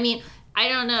 I mean, I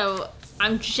don't know.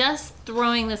 I'm just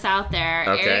throwing this out there.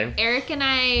 Okay. Eric and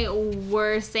I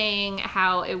were saying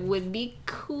how it would be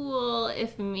cool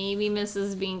if maybe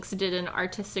Mrs. Binks did an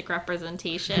artistic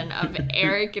representation of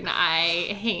Eric and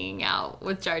I hanging out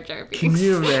with Jar Jar Binks. Can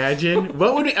you imagine?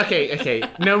 What would it... Okay.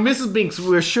 Now, Mrs. Binks,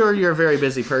 we're sure you're a very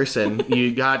busy person.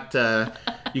 You got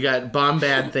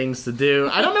bombad things to do.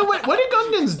 I don't know, what do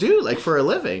Gungans do, like, for a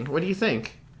living? What do you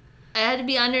think? I had to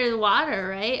be under the water,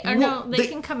 right? Or well, no, they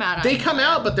can come out. They come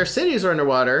out, but their cities are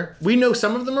underwater. We know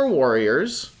some of them are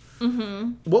warriors.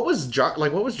 Mm-hmm. What was Jar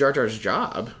Jar's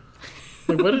job?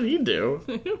 Like, what did he do?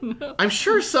 I don't know. I'm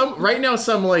sure some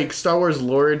like Star Wars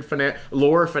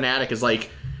lore fanatic is like,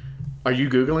 are you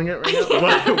Googling it right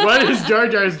now? What is Jar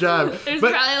Jar's job? There's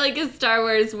probably like a Star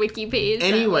Wars wiki page.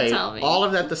 Anyway, that will tell me. All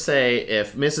of that to say,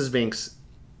 if Mrs. Binks,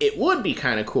 it would be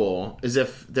kind of cool is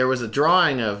if there was a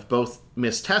drawing of both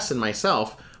Miss Tess and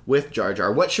myself with Jar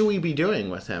Jar. What should we be doing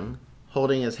with him?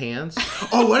 Holding his hands?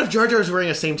 Oh, what if Jar Jar's wearing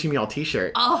a Same Team Y'all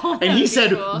t-shirt? Oh, and he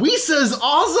said, cool. "We says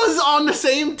all's on the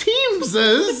same team,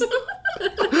 says."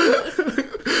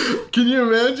 Can you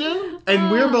imagine?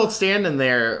 And we're both standing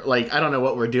there like, I don't know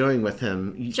what we're doing with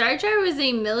him. Jar Jar was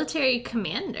a military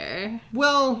commander.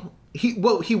 Well, he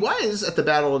was at the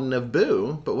Battle of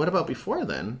Naboo, but what about before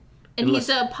then? And he's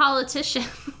a politician.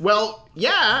 Well,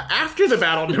 yeah, after the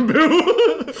Battle of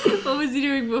Naboo. What was he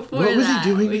doing before that? What was he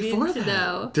doing we before need that? To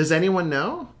know. Does anyone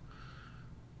know?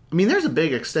 I mean, there's a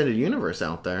big extended universe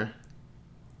out there.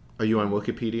 Are you on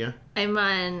Wikipedia? I'm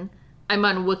on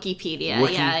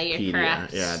Wikipedia. Yeah, you're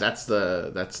correct. Yeah, that's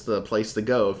the place to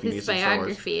go if you need some Star Wars.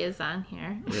 His biography is on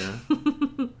here. Yeah.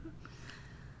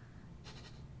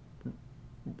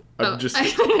 I'm just. I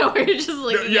know, we're just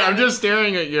looking Yeah, at I'm just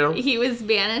staring at you. He was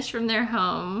banished from their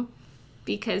home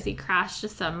because he crashed a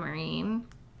submarine.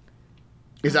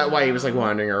 Is that why he was like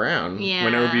wandering around? Yeah.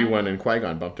 When Obi-Wan and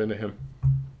Qui-Gon bumped into him.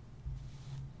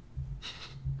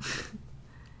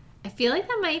 I feel like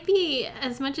that might be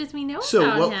as much as we know So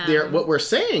about him. what we're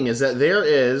saying is that there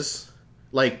is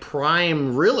like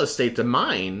prime real estate to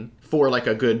mine for like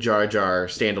a good Jar Jar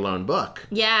standalone book.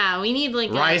 Yeah, we need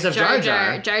like Rise a of Jar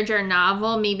Jar. Jar Jar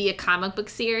novel, maybe a comic book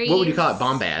series. What would you call it?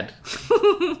 Bombad.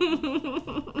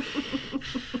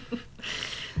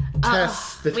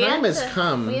 Tess, the time has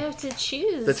come. We have to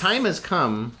choose. The time has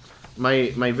come, my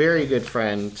very good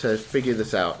friend, to figure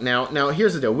this out. Now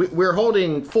here's the deal. We're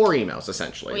holding 4 emails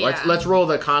essentially. Yeah. Let's roll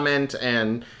the comment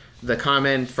and the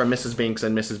comment from Mrs. Binks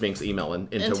and Mrs. Binks' email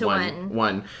into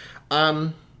one.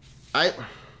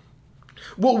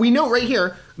 Well, we know right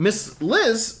here, Miss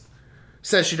Liz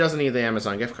says she doesn't need the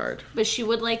Amazon gift card. But she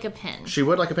would like a pin. She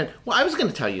would like a pin. Well, I was going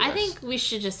to tell you this. I think we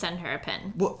should just send her a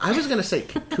pin. Well, I was going to say,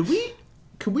 could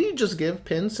we just give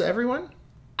pins to everyone?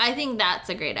 I think that's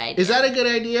a great idea. Is that a good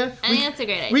idea? I think that's a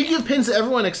great idea. We give pins to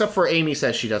everyone except for Amy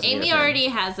says she doesn't need a Amy pin. already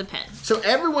has a pin. So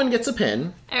everyone gets a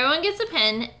pin. Everyone gets a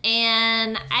pin,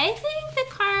 and I think the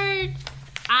card,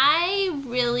 I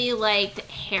really liked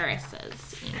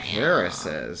Harris's email.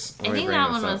 Harris's. I think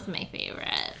that one was my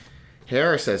favorite.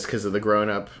 Harris's because of the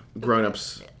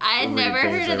grown-ups. I had read never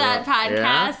things heard they of that wrote.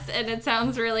 Yeah? podcast, and it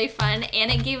sounds really fun,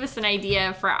 and it gave us an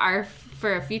idea for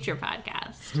a future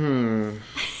podcast.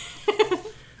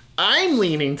 I'm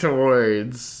leaning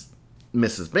towards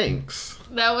Mrs. Binks.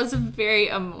 That was a very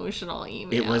emotional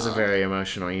email. It was a very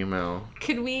emotional email.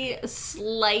 Could we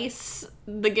slice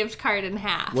the gift card in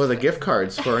half? Well, the gift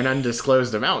card's for an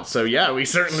undisclosed amount, so yeah, we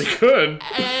certainly could.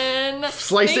 And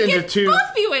Slice they it into could 2.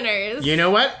 both be winners. You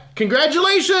know what?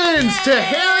 Congratulations to Yay!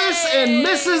 Harris and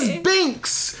Mrs.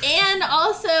 Binks. And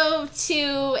also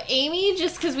to Amy,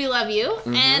 just because we love you.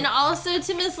 And also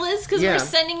to Miss Liz, because Yeah. we're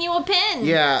sending you a pin.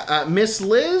 Yeah, Miss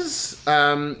Liz,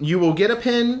 you will get a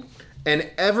pin, and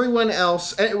everyone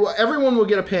else, everyone will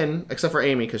get a pin except for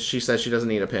Amy because she says she doesn't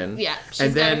need a pin. Yeah,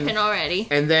 she's got a pin already.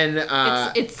 And then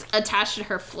It's attached to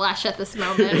her flesh at this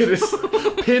moment. it is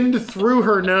pinned through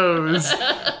her nose,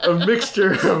 a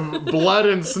mixture of blood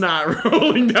and snot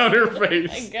rolling down her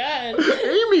face. God.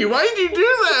 Amy, why'd you do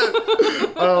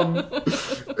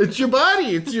that? It's your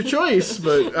body, it's your choice,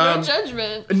 but No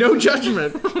judgment. no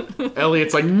judgment.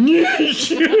 Elliot's like,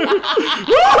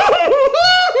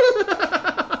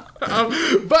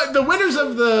 but the winners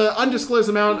of the undisclosed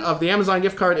amount of the Amazon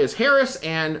gift card is Harris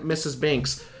and Mrs.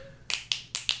 Binks.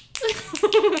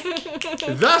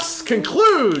 Thus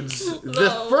concludes the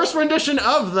first rendition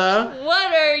of the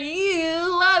What are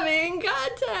you loving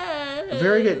contest?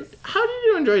 Very good. How did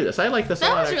you enjoy this? I like this a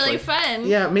lot. That was really actually. fun.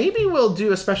 Yeah, maybe we'll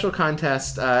do a special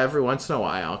contest every once in a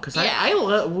while because Yeah. I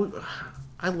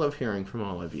love hearing from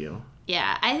all of you.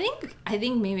 Yeah, I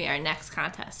think maybe our next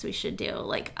contest we should do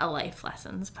like a life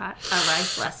lessons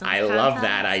contest. I love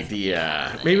that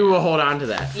idea. Maybe we'll hold on to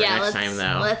that for next time,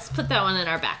 though. Let's put that one in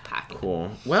our back pocket.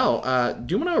 Cool. Well,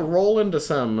 do you want to roll into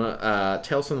some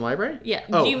Tales from the Library? Yeah.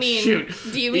 Oh, do you mean? shoot.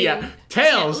 Do you mean? Yeah.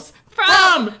 Tales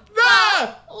from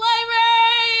the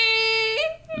library?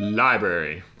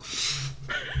 Library.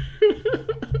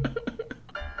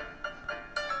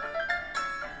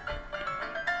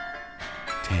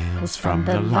 Tales from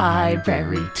the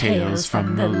library, tales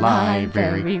from the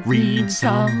library. Read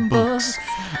some books,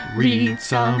 read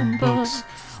some books.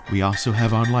 We also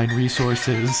have online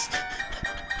resources.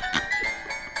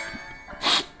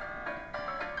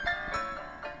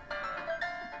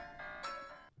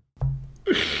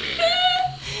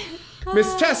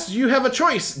 Miss Tess, you have a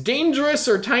choice: dangerous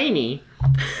or tiny.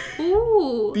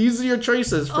 Ooh. These are your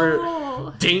choices for.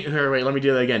 Oh. Wait, let me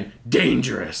do that again.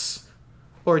 Dangerous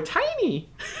or tiny.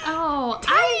 Oh.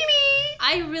 Tiny.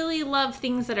 I really love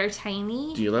things that are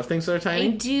tiny. Do you love things that are I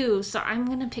tiny? do, so I'm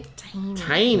gonna pick tiny.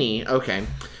 Tiny. Okay.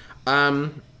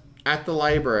 At the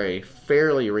library,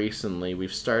 fairly recently,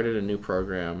 we've started a new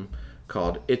program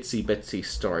called Itsy Bitsy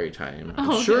Storytime.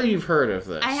 I'm sure you've heard of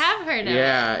this. I have heard of it.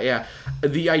 Yeah.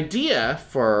 The idea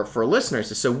for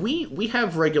listeners is so we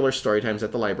have regular story times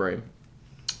at the library.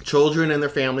 Children and their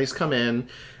families come in,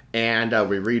 and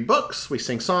we read books, we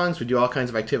sing songs, we do all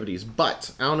kinds of activities.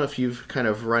 But I don't know if you've kind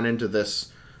of run into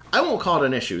this. I won't call it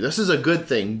an issue. This is a good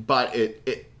thing, but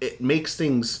it makes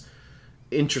things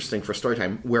interesting for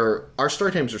storytime, where our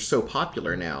storytimes are so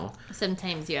popular now.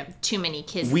 Sometimes you have too many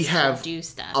kids We to have do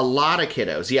stuff. a lot of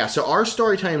kiddos. Yeah, so our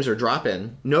story times are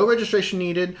drop-in. No registration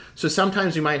needed. So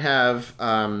sometimes we might have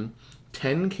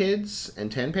 10 kids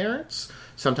and 10 parents.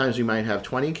 Sometimes we might have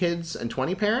 20 kids and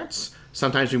 20 parents.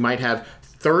 Sometimes we might have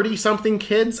 30-something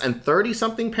kids and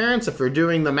 30-something parents. If we're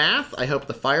doing the math, I hope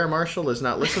the fire marshal is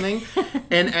not listening.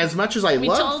 And as much as we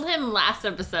told him last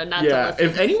episode not to listen.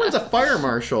 If anyone's a fire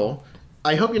marshal,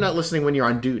 I hope you're not listening when you're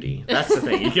on duty. That's the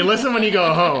thing. You can listen when you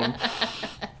go home.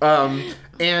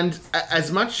 And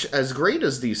as great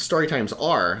as these story times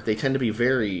are, they tend to be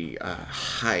very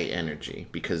high energy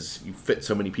because you fit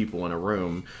so many people in a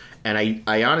room. And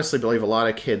I honestly believe a lot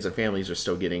of kids and families are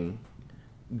still getting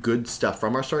good stuff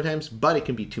from our story times, but it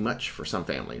can be too much for some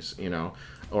families,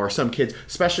 or some kids,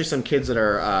 especially some kids that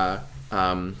are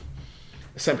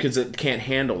some kids that can't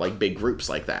handle like big groups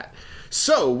like that.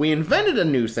 So we invented a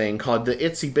new thing called the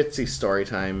Itsy Bitsy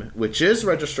Storytime, which is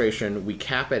registration. We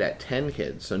cap it at 10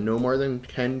 kids, so no more than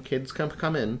 10 kids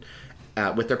come in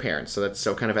with their parents. So that's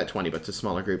still kind of at 20, but it's a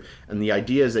smaller group. And the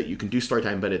idea is that you can do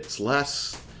storytime, but it's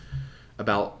less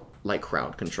about like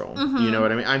crowd control. You know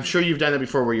what I mean? I'm sure you've done that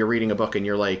before, where you're reading a book and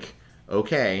you're like,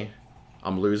 okay,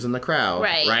 I'm losing the crowd,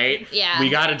 right? Yeah. We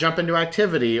got to jump into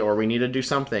activity, or we need to do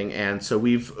something. And so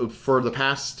for the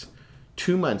past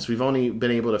 2 months, we've only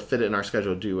been able to fit it in our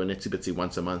schedule to do an Itsy Bitsy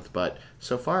once a month, but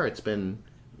so far it's been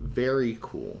very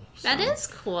cool. So, that is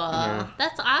cool. Yeah.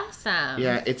 That's awesome.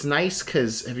 Yeah, it's nice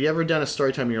because have you ever done a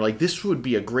story time and you're like, this would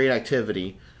be a great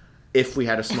activity if we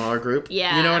had a smaller group?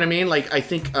 Yeah. You know what I mean? Like, I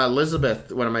think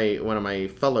Elizabeth, one of my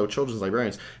fellow children's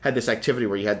librarians, had this activity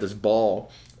where you had this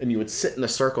ball and you would sit in a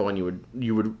circle and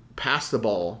you would pass the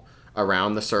ball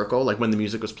around the circle, like when the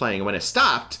music was playing, and when it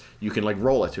stopped, you can like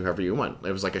roll it to whoever you want.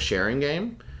 It was like a sharing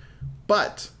game.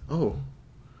 But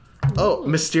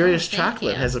Mysterious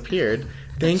Chocolate has appeared.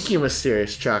 Thank you,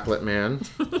 Mysterious Chocolate Man.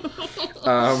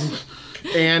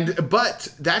 But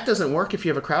that doesn't work if you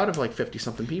have a crowd of like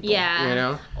 50-something people.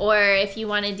 Yeah. Or if you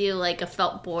want to do like a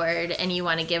felt board and you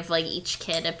want to give like each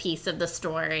kid a piece of the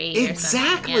story.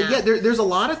 Exactly. Yeah. There's a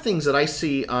lot of things that I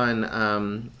see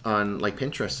on like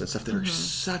Pinterest and stuff that are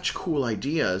such cool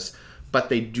ideas, but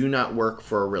they do not work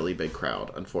for a really big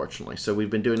crowd, unfortunately. So we've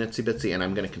been doing Itsy Bitsy, and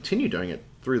I'm going to continue doing it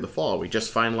through the fall. We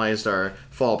just finalized our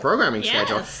fall programming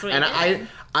schedule. And I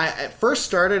at first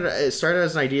started as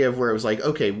an idea of where it was like,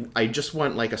 okay, I just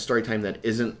want like a story time that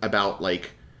isn't about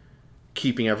like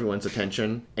keeping everyone's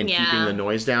attention and keeping the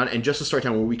noise down, and just a story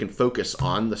time where we can focus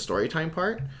on the story time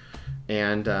part.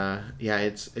 And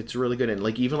it's really good. And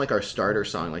like even like our starter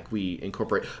song, like we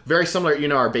incorporate very similar,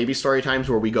 our baby story times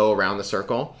where we go around the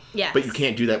circle. Yes. But you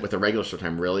can't do that with a regular story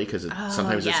time, really, because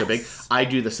sometimes it's so big. I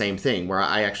do the same thing where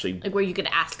I actually like where you could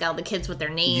ask all the kids what their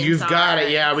names. You've got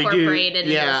it. Yeah, we do.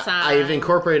 Yeah,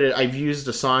 I've used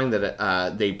a song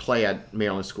that they play at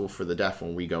Maryland School for the Deaf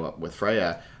when we go up with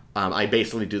Freya. I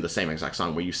basically do the same exact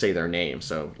song where you say their name.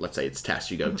 So let's say it's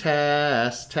Tess. You go,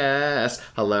 Tess, Tess,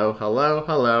 hello, hello,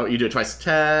 hello. You do it twice.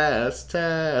 Tess,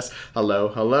 Tess, hello,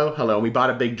 hello, hello. We bought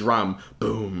a big drum.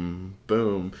 Boom,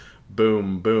 boom,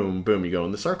 boom, boom, boom. You go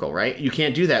in the circle, right? You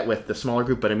can't do that with the smaller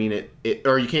group, but I mean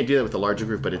or you can't do that with the larger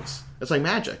group, but it's like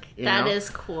magic. That is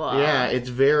cool. Yeah, it's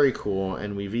very cool.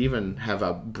 And we've even have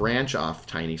a branch off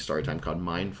tiny story time called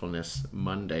Mindfulness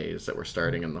Mondays that we're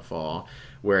starting in the fall,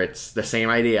 where it's the same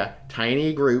idea,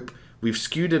 tiny group. We've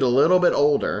skewed it a little bit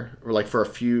older, or like for a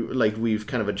few, like we've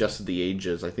kind of adjusted the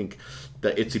ages. I think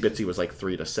the Itsy Bitsy was like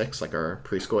 3 to 6, like our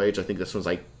preschool age. I think this one's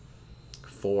like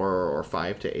 4 or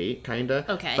 5 to 8, kind of.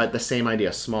 Okay. But the same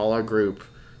idea, smaller group.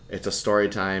 It's a story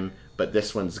time, but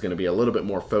this one's going to be a little bit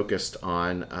more focused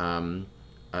on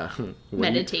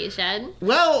meditation.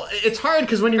 Well, it's hard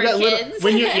because when you've got little,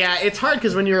 it's hard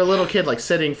because when you're a little kid, like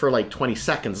sitting for like 20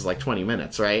 seconds is like 20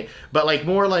 minutes, right? But like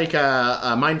more like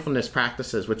mindfulness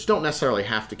practices, which don't necessarily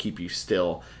have to keep you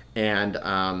still, and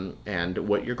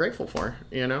what you're grateful for,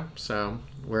 So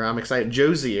where I'm excited,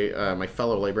 Josie, my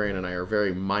fellow librarian, and I are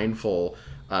very mindful.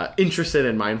 Interested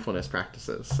in mindfulness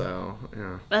practices, so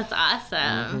yeah. That's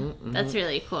awesome. That's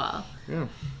really cool. Yeah.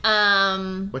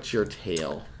 What's your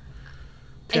tale?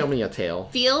 Tell me a tale.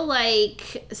 I feel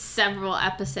like several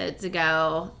episodes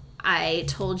ago, I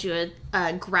told you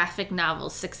a graphic novel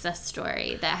success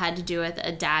story that had to do with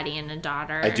a daddy and a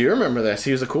daughter. I do remember this.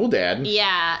 He was a cool dad.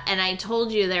 Yeah, and I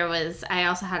told you I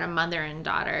also had a mother and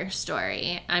daughter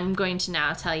story. I'm going to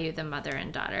now tell you the mother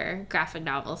and daughter graphic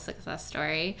novel success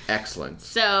story. Excellent.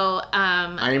 So,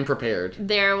 I am prepared.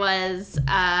 There was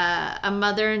a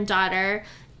mother and daughter,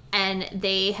 and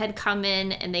they had come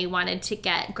in and they wanted to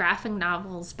get graphic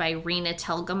novels by Rena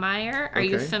Telgemeier. Are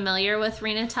you familiar with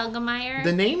Rena Telgemeier?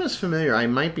 The name is familiar. I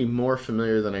might be more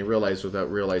familiar than I realize without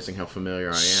realizing how familiar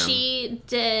I am. She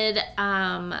did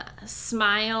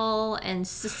Smile and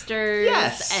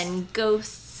Sisters and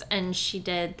Ghosts, and she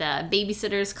did the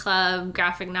Babysitter's Club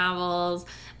graphic novels.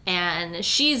 and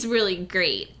she's really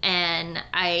great, and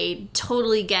I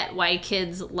totally get why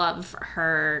kids love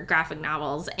her graphic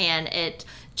novels, and it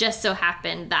just so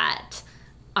happened that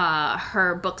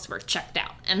her books were checked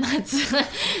out, and that's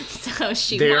so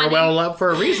they are well loved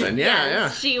for a reason. Yeah.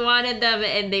 She wanted them,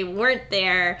 and they weren't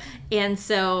there, and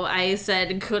so I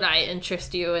said, could I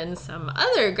interest you in some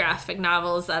other graphic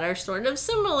novels that are sort of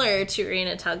similar to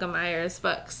Raina Telgemeier's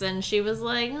books? And she was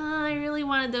like, I really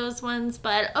wanted those ones,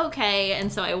 but okay.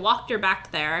 And so I walked her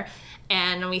back there,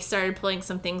 and we started pulling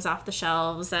some things off the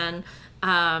shelves, and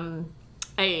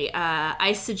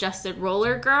I suggested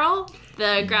Roller Girl,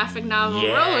 the graphic novel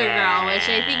Roller Girl, which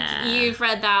I think you've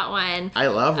read that one. I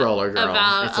love Roller Girl.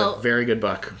 It's a very good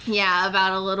book. Yeah,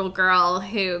 about a little girl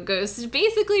who goes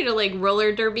basically to like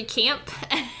roller derby camp.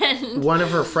 And one of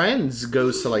her friends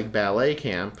goes to like ballet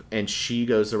camp, and she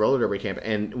goes to roller derby camp.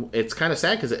 And it's kind of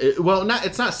sad because,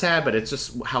 it's not sad, but it's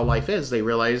just how life is. They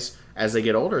realize as they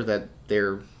get older that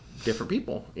they're different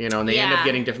people, and they end up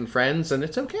getting different friends, and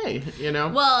it's okay,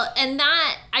 Well, and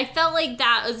that, I felt like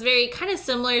that was very kind of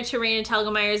similar to Raina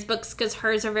Telgemeier's books, because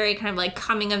hers are very kind of like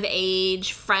coming of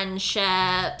age,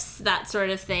 friendships, that sort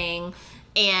of thing.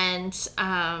 And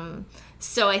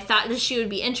so I thought that she would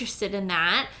be interested in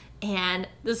that, and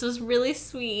this was really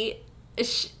sweet.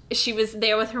 She was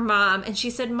there with her mom, and she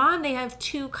said, Mom, they have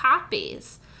 2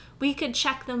 copies. We could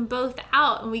check them both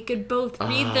out, and we could both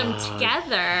read them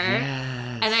together.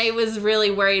 Yes. And I was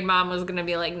really worried Mom was going to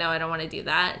be like, no, I don't want to do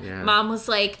that. Yeah. Mom was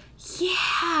like,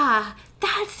 yeah,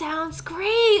 that sounds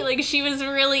great. Like, she was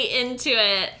really into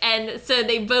it. And so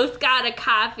they both got a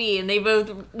copy, and they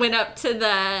both went up to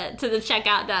the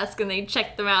checkout desk, and they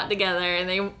checked them out together, and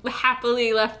they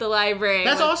happily left the library.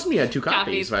 That's awesome. You had 2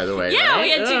 copies, by the way. Yeah, right? we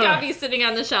had 2 copies sitting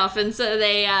on the shelf, and so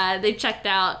they checked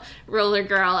out Roller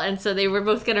Girl, and so they were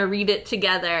both going to read it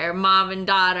together, mom and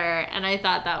daughter, and I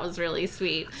thought that was really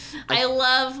sweet. I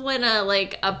love when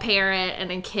a parent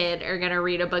and a kid are going to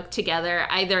read a book together.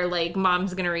 Either like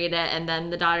mom's going to read it and then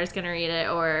the daughter's going to read it,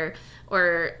 or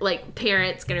like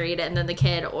parents going to read it and then the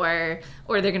kid, or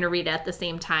they're going to read it at the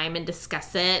same time and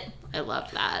discuss it. I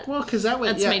love that. Well, because that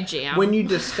way, that's my jam. When you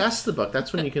discuss the book,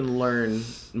 that's when you can learn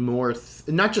more,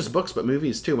 not just books, but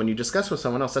movies too. When you discuss with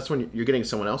someone else, that's when you're getting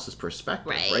someone else's perspective,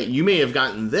 right? You may have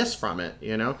gotten this from it,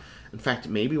 In fact,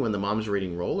 maybe when the mom's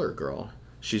reading Roller Girl,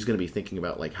 she's going to be thinking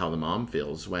about like how the mom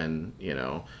feels when,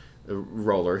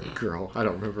 Roller Girl, I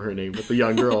don't remember her name, but the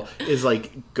young girl is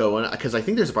like going, because I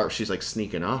think there's a part where she's like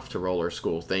sneaking off to roller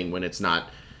school thing when it's not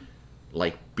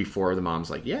like before the mom's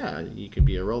like, yeah, you can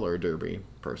be a roller derby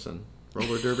person.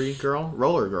 Roller derby girl?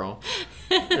 Roller girl.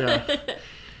 Yeah.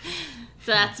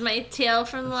 So that's my tale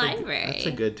from the library. That's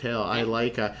a good tale. I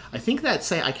like, I think I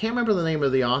can't remember the name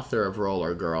of the author of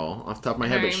Roller Girl off the top of my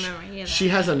head, but she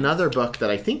has another book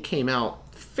that I think came out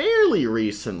fairly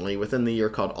recently within the year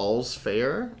called All's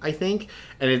Fair, I think,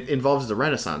 and it involves the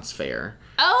Renaissance Fair.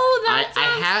 Oh, that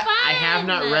sounds fun. I have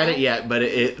not read it yet, but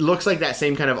it looks like that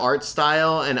same kind of art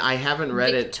style, and I haven't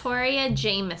read Victoria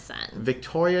Jameson.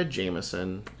 Victoria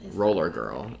Jameson, Roller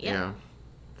Girl. Yep. Yeah.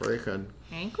 Very good.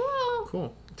 Very cool.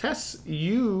 Cool. Tess, do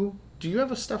you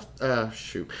have a stuffed...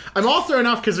 shoot. I'm all thrown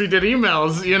off because we did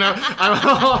emails,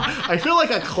 I feel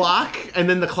like a clock, and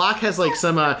then the clock has like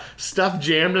some stuff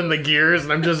jammed in the gears,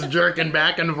 and I'm just jerking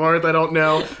back and forth. I don't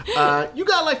know. You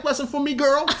got a life lesson for me,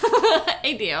 girl?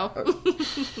 I do.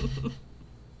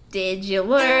 Did you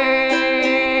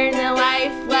learn a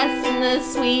life lesson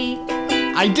this week?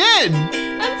 I did!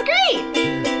 That's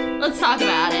great! Let's talk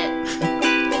about it.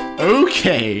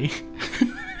 Okay.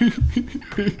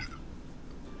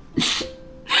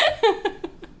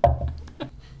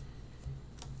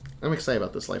 I'm excited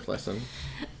about this life lesson.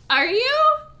 Are you?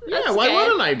 Yeah, why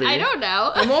wouldn't I be? I don't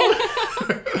know.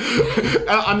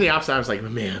 I'm the opposite. I was like,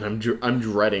 man, I'm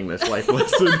dreading this life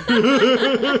lesson.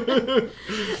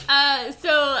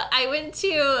 So I went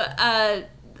to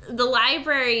the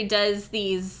library does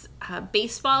these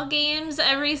baseball games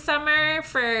every summer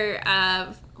for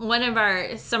one of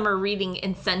our summer reading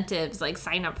incentives. Like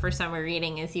sign up for summer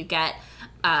reading is you get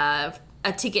a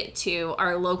ticket to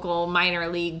our local minor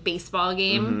league baseball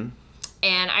game. Mm-hmm.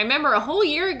 And I remember a whole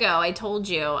year ago I told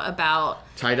you about...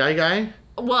 Tie-dye guy?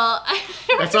 Well...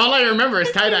 That's all I remember is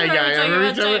tie-dye guy.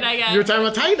 You were talking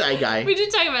about tie-dye guy. We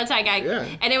did talk about tie-dye guy. Yeah.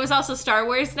 And it was also Star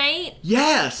Wars night.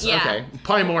 Yes! Yeah. Okay.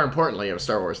 Probably more importantly, it was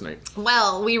Star Wars night.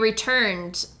 Well, we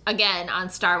returned again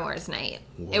on Star Wars night.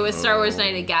 Whoa. It was Star Wars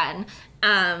night again.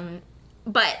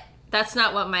 But... that's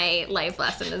not what my life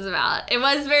lesson is about. It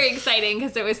was very exciting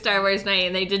because it was Star Wars night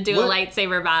and they did do a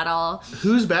lightsaber battle.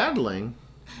 Who's battling?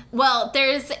 Well,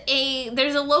 there's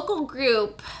a local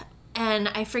group and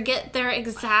I forget their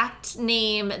exact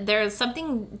name. There's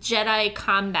something Jedi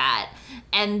Combat,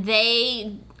 and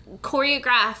they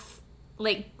choreograph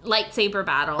like lightsaber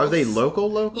battles. Are they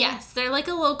local? Yes, they're like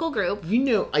a local group. You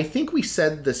know, I think we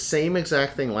said the same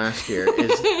exact thing last year.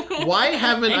 Is why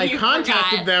haven't I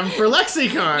contacted forgot. them for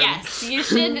Lexicon? Yes, you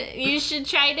should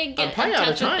try to get I'm probably in out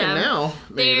of touch with time them. now.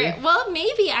 Maybe.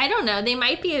 Maybe, I don't know. They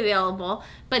might be available,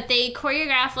 but they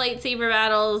choreograph lightsaber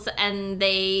battles and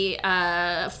they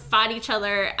fought each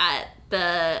other at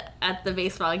the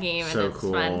baseball game, and So it's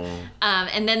cool. fun.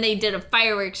 And then they did a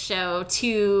fireworks show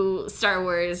to Star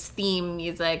Wars theme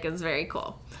music. It's very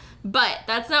cool. But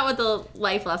that's not what the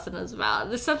life lesson is about.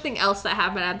 There's something else that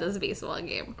happened at this baseball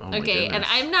game. Oh my okay, and goodness.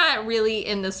 I'm not really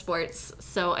into sports,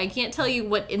 so I can't tell you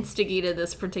what instigated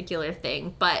this particular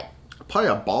thing, but Probably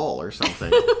a ball or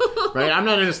something, right? I'm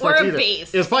not into sports Or a either.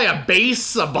 base. It was probably a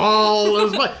base, a ball. It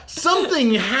was probably,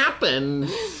 something happened.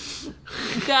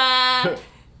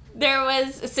 there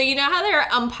was, so you know how there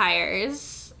are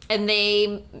umpires and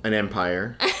they An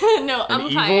empire, no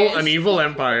umpires. an evil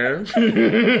empire.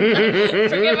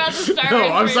 Forget about the Star No,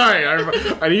 Wars I'm version.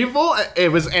 sorry. An evil.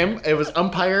 It was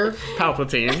umpire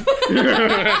Palpatine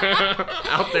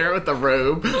out there with the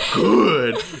robe.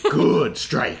 Good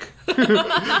strike.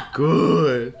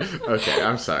 Good. Okay,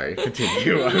 I'm sorry.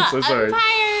 Continue. I'm so sorry.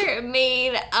 Umpire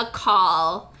made a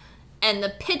call, and the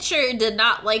pitcher did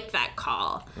not like that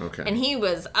call. Okay. And he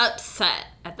was upset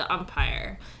at the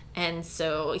umpire. And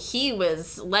so he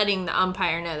was letting the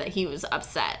umpire know that he was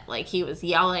upset. Like, he was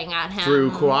yelling at him.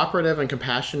 Through cooperative and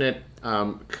compassionate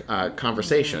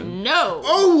conversation. No.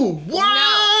 Oh,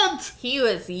 what? No. He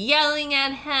was yelling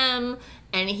at him,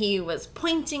 and he was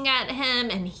pointing at him,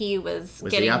 and he was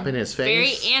Was getting he up in his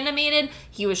face? very animated.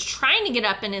 He was trying to get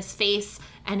up in his face,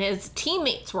 and his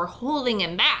teammates were holding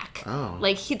him back. Oh.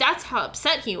 Like, that's how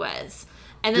upset he was.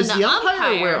 And then Does the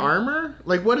umpire wear armor?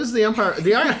 Like, what is the umpire?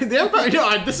 The umpire.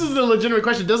 No, this is a legitimate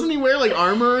question. Doesn't he wear like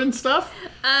armor and stuff?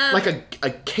 Like a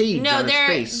cage No, on his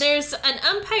face. there's an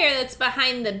umpire that's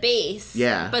behind the base.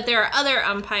 Yeah. But there are other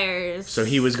umpires. So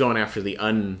he was going after the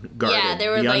unguarded, Yeah,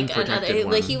 there were the like unprotected another.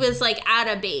 one. Like, he was like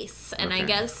at a base, and I Okay.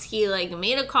 guess he like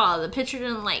made a call. The pitcher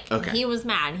didn't like. And Okay. he was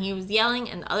mad. He was yelling,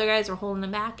 and the other guys were holding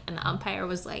him back. And the umpire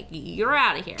was like, "You're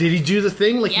out of here." Did he do the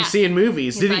thing like Yeah. you see in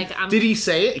movies? He's Did like, he? Did he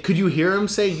say it? Could you hear him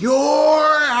say, "You're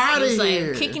out of He's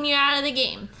here"? like kicking you out of the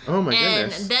game. Oh my and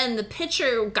goodness. then the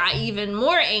pitcher got even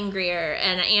more angrier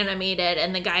and animated,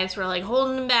 and the guys were like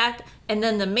holding him back. And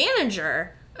then the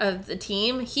manager of the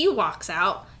team, he walks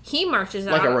out. He marches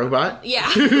out Like a robot? Yeah.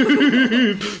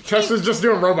 Tessa's just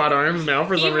doing robot arms now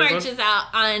for He some reason. marches out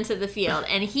onto the field,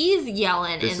 and he's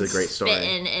yelling This and is a great story.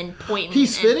 spitting and pointing.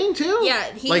 He's and- spitting too?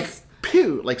 Yeah, he's like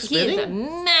pew, like he's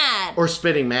spitting? mad. Or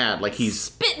spitting mad, like he's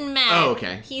spitting mad. Oh,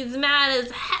 okay. He's mad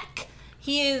as heck.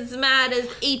 He is mad as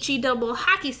HE double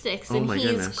hockey sticks, and my he's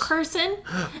goodness. cursing.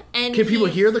 And Can people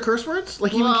he's- hear the curse words?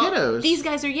 Like even kiddos. These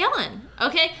guys are yelling.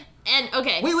 Okay, and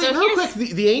okay. Wait, so real here's- quick.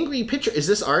 The angry pitcher, is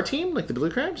this our team? Like the Blue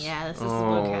Crabs? Yeah, this is the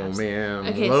Oh, Blue Crabs. man.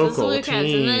 Okay, so Local it's the Blue Crabs,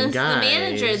 team, and then it's guys. the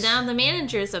manager. Now the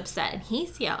manager's upset, and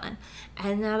he's yelling,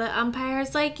 and now the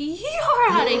umpire's like,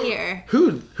 "You're out of here."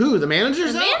 Who? The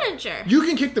manager's The out? manager. You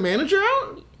can kick the manager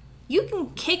out? You can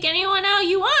kick anyone out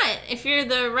you want if you're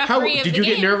the How referee of did the you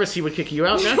game. get nervous he would kick you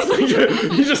out next?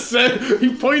 He just said,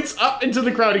 he points up into the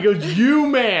crowd. He goes, "You,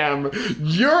 ma'am,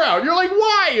 you're out." You're like,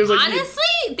 "Why?" He was like,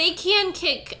 Honestly, they can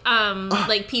kick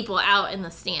like people out in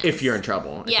the stands if you're in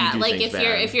trouble. If Yeah, you do like things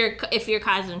bad. if you're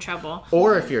causing trouble.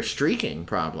 Or if you're streaking,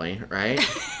 probably, right?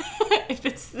 If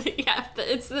it's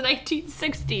it's the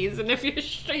 1960s, and if you're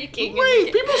streaking.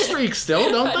 Wait, people streak still,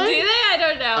 don't Do they? they? I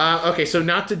don't know. Okay, so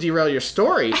not to derail your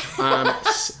story,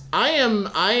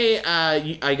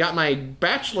 I got my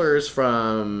bachelor's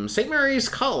from St. Mary's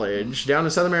College down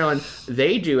in Southern Maryland.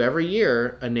 They do every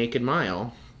year a naked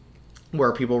mile,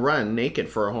 where people run naked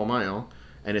for a whole mile,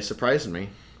 and it surprised me.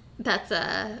 That's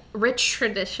a rich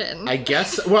tradition. I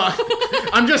guess. Well,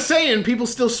 I'm just saying, people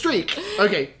still streak.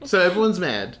 Okay, so everyone's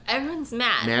mad. Everyone's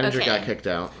mad. Manager okay. got kicked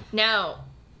out. Now,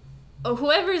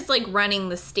 whoever's like running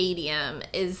the stadium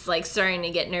is like starting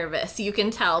to get nervous. You can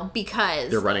tell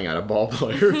because They're running out of ball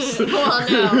players. well,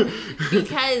 no,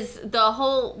 because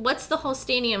what's the whole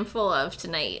stadium full of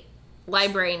tonight?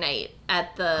 Library night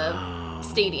at the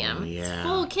stadium. yeah. It's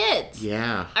full of kids.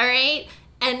 Yeah. All right.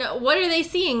 And what are they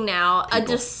seeing now? A People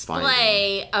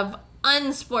display of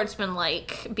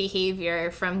unsportsmanlike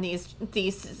behavior from these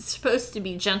supposed to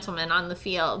be gentlemen on the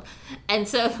field. And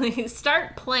so they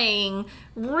start playing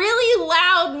really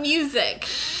loud music.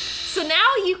 So now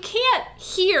you can't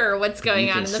hear what's going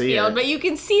You on can in the see field, it. but you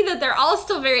can see that they're all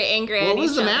still very angry at each What other.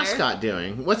 was the mascot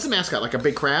doing? What's the mascot? Like a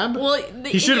big crab? Well,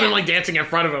 he should have been like dancing in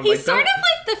front of him. He's like, sort of don't-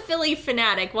 like the Philly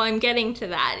fanatic. Well, I'm getting to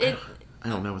that. I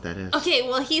don't know what that is. Okay,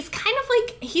 well, he's kind of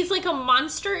like, he's like a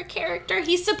monster character.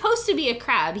 He's supposed to be a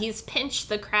crab. He's Pinch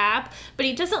the crab, but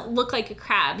he doesn't look like a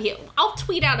crab. I'll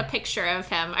tweet out a picture of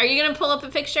him. Are you going to pull up a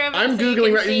picture of him? I'm so you Googling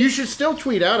can right. see? You should still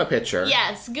tweet out a picture.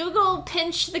 Yes, Google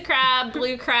Pinch the crab,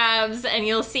 blue crabs, and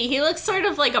you'll see he looks sort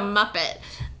of like a Muppet.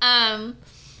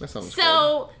 That sounds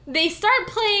So they start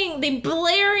playing, they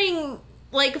blaring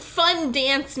like fun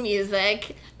dance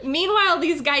music. Meanwhile,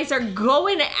 these guys are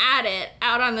going at it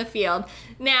out on the field.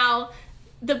 Now,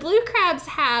 the Blue Crabs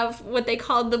have what they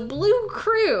call the Blue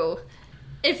Crew.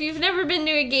 If you've never been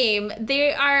to a game,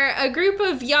 they are a group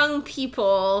of young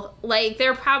people. Like,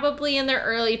 they're probably in their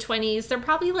early 20s. They're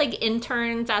probably like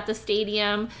interns at the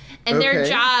stadium. And their Okay.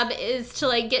 job is to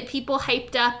like get people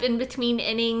hyped up in between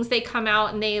innings. They come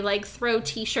out and they like throw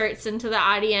t-shirts into the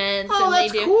audience. Oh, and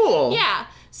that's they do, cool. Yeah.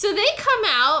 So they come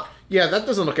out. Yeah, that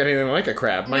doesn't look anything like a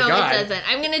crab. My no, God. it doesn't.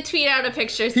 I'm going to tweet out a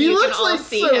picture so He you can looks all like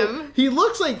see so, him. He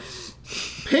looks like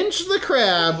Pinch the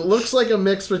crab looks like a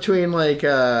mix between like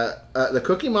the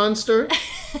Cookie Monster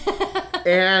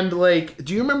and like.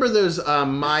 Do you remember those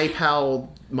My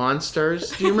Pal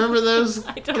monsters? Do you remember those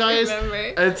I don't guys?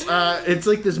 remember. It's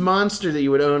like this monster that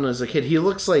you would own as a kid. He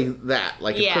looks like that,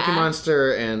 like Yeah. a Cookie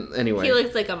Monster. And anyway, He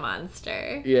looks like a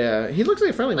monster. yeah, he looks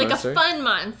like a friendly Like monster, a fun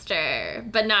monster,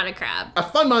 but not a crab. a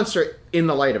fun monster in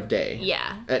the light of day.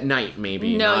 Yeah. At night,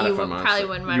 maybe. No, not you a fun would- monster. probably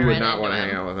wouldn't wanna You would run not into want to him.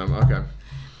 hang out with him.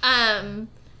 Okay.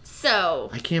 So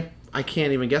I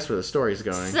can't even guess where the story's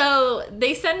going. So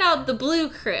they send out the Blue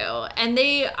Crew, and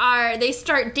they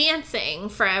start dancing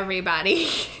for everybody.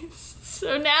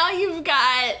 So now you've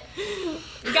got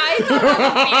guys on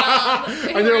the field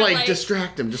who and they're are like,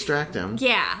 distract him.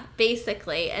 yeah,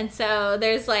 basically. And so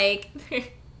there's like,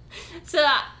 so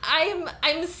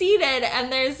I'm seated,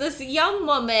 and there's this young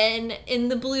woman in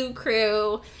the Blue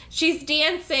Crew. She's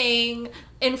dancing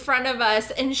in front of us,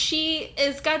 and she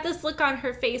has got this look on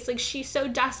her face like she so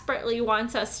desperately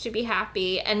wants us to be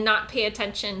happy and not pay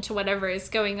attention to whatever is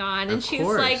going on. And Of she's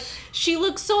course. like, she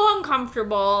looks so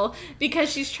uncomfortable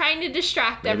because she's trying to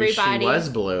distract Maybe everybody. she was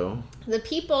blue. The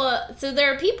people, so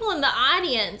there are people in the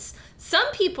audience. Some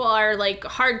people are like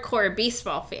hardcore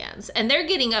baseball fans, and they're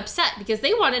getting upset because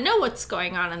they want to know what's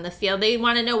going on in the field. They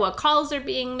want to know what calls are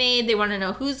being made. They want to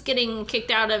know who's getting kicked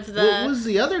out of the. What was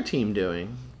the other team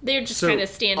doing? They're just So kind of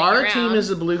standing our around. team is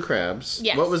the Blue Crabs.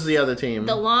 Yes. What was the other team?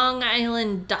 the Long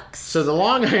Island Ducks. So the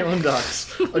Long Island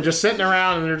Ducks are just sitting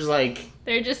around and they're just like,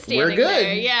 They're just standing We're good.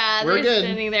 there. Yeah, We're they're good.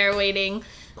 standing there waiting.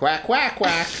 quack, quack,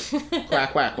 quack.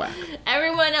 Quack, quack, quack.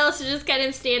 Everyone else is just kind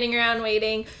of standing around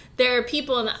waiting. There are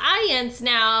people in the audience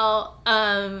now,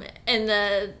 and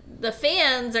the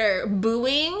fans are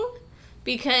booing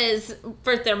because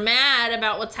first they're mad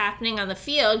about what's happening on the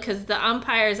field because the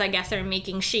umpires, I guess, are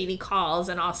making shady calls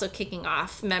and also kicking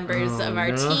off members of our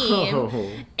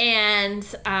team.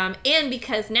 And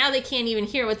because now they can't even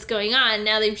hear what's going on.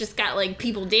 Now they've just got like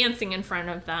people dancing in front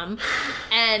of them,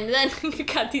 and then you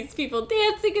got these people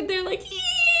dancing, and they're like, "Ee!"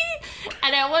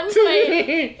 And at one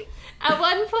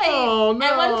point. Oh, no.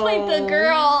 At one point, the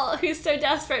girl who's so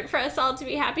desperate for us all to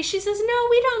be happy, she says, "No,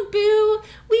 we don't boo.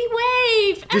 We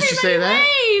wave. Did she say that?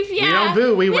 Wave. Yeah. We don't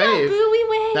boo, we don't wave. boo, we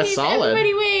wave. That's solid.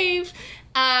 Everybody wave."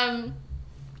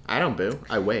 I don't boo.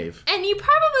 I wave. And you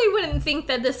probably wouldn't think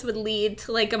that this would lead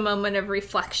to like a moment of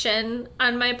reflection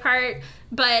on my part,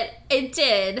 but it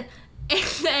did. And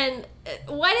then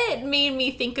what it made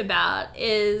me think about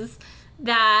is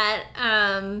that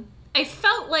I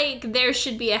felt like there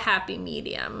should be a happy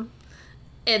medium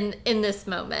in this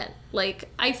moment. Like,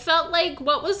 I felt like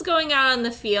what was going on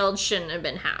the field shouldn't have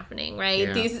been happening, right?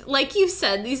 Yeah. These, like you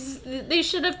said, they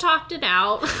should have talked it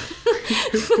out.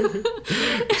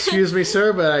 Excuse me,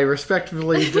 sir, but I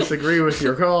respectfully disagree with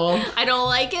your call. I don't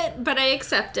like it, but I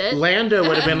accept it. Lando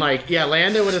would have been like,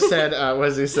 Lando would have said, what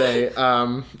does he say?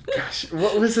 Gosh,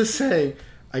 what was he say?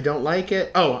 I don't like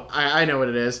it. Oh, I know what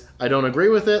it is. I don't agree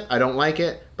with it. I don't like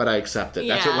it, but I accept it.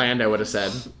 That's Yeah. what Lando would have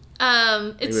said.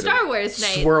 It's Star Wars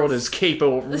night. Swirled his cape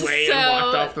away and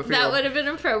walked off the field. That would have been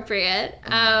appropriate.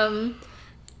 And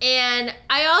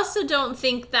I also don't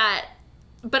think that,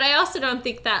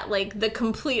 like the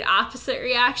complete opposite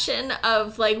reaction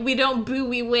of like, we don't boo,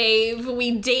 we wave,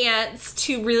 we dance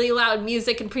to really loud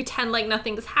music and pretend like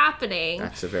nothing's happening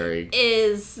That's a very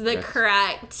is the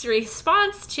correct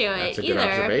response to it that's a either. good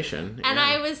observation. And yeah.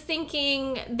 I was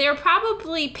thinking they're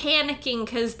probably panicking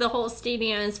because the whole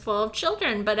stadium is full of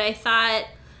children, but I thought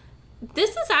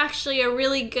this is actually a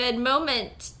really good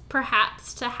moment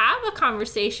perhaps to have a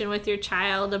conversation with your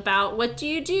child about what do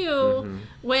you do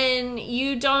when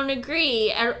you don't agree,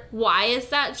 and why is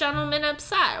that gentleman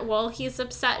upset? Well, he's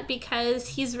upset because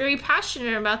he's very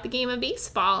passionate about the game of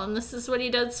baseball, and this is what he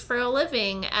does for a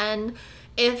living, and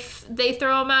if they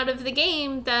throw him out of the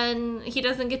game, then he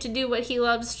doesn't get to do what he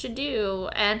loves to do.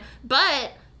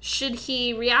 But should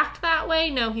he react that way?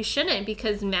 No, he shouldn't,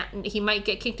 because he might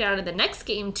get kicked out of the next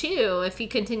game too if he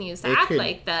continues to act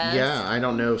like this. Yeah, I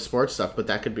don't know sports stuff, but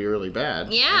that could be really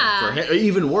bad. Yeah. For him,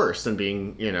 even worse than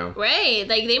being, Right.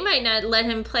 Like, they might not let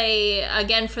him play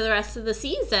again for the rest of the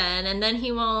season, and then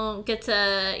he won't get to,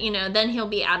 then he'll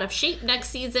be out of shape next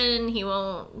season. He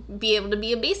won't be able to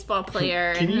be a baseball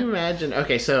player. Can you imagine?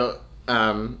 Okay, so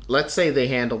let's say they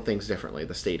handled things differently,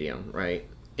 the stadium, right?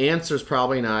 Answer's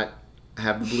probably not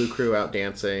have the Blue Crew out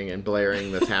dancing and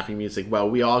blaring this happy music. Well,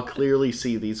 we all clearly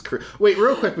see these crew. Wait,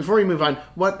 real quick, before we move on,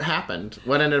 what happened?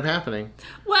 What ended up happening?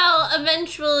 Well,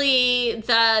 eventually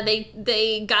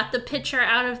they got the pitcher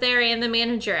out of there and the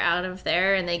manager out of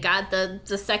there, and they got the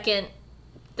second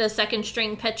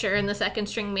string pitcher and the second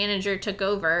string manager took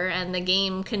over, and the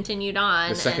game continued on.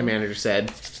 The second manager said,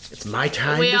 "It's my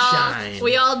time to shine."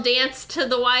 We all danced to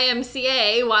the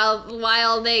YMCA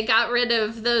while they got rid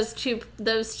of those two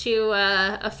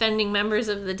offending members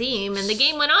of the team, and the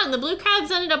game went on. The Blue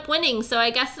Crabs ended up winning, so I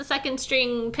guess the second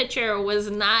string pitcher was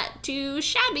not too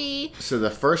shabby. So the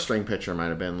first string pitcher might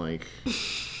have been like,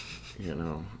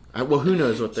 well, who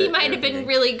knows what he might have been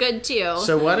really good too.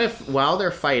 So what if, while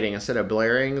they're fighting, instead of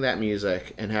blaring that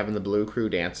music and having the Blue Crew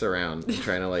dance around and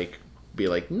trying to be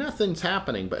like, nothing's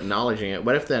happening, but acknowledging it,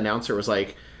 what if the announcer was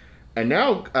like, "And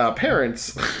now,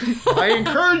 parents, I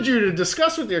encourage you to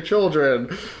discuss with your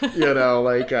children,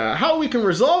 how we can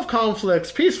resolve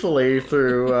conflicts peacefully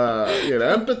through,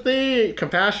 empathy,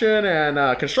 compassion,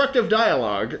 and constructive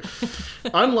dialogue.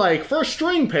 Unlike first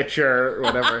string pitcher," or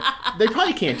whatever. They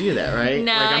probably can't do that, right?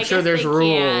 No, I'm I sure guess there's they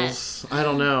rules. I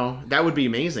don't know. That would be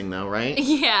amazing, though, right?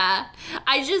 Yeah.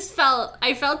 I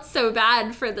felt so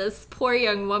bad for this poor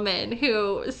young woman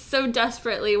who so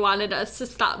desperately wanted us to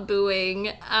stop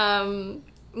booing.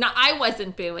 No, I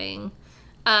wasn't booing.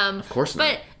 Of course not.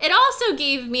 But it also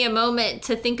gave me a moment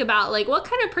to think about, what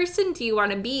kind of person do you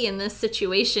want to be in this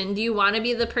situation? Do you want to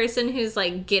be the person who's,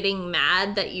 getting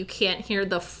mad that you can't hear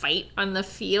the fight on the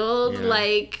field?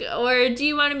 Yeah. Or do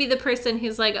you want to be the person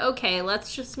who's okay,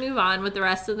 let's just move on with the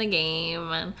rest of the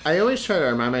game? And I always try to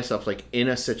remind myself, in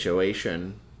a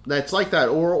situation that's like that,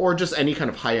 or just any kind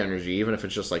of high energy, even if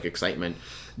it's just, excitement,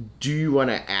 do you want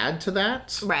to add to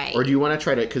that? Right. Or do you want to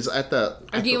try to, because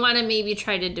Or do you want to maybe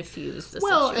try to diffuse the situation?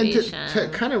 Well, and to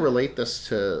kind of relate this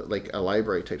to, a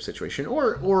library type situation,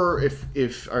 or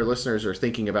if our listeners are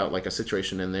thinking about, a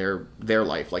situation in their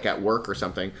life, at work or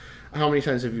something, how many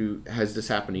times has this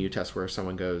happened to you, Tess, where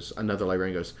another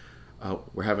librarian goes, "Oh,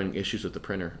 we're having issues with the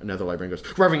printer." Another librarian goes,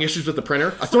 "We're having issues with the printer."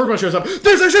 A third one shows up,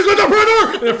 "There's issues with the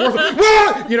printer!" And a fourth one,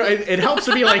 "What?" It helps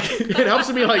to be because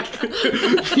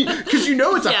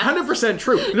it's 100%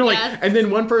 true. And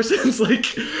then one person's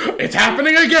 "It's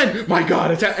happening again. My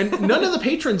God, and none of the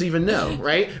patrons even know,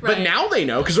 right? But now they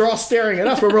know because they're all staring at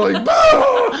us, where we're like,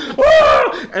 "Ah!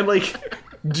 Ah!" And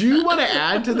do you want to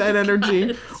add to that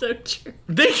energy? It's so true.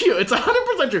 Thank you. It's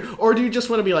 100% true. Or do you just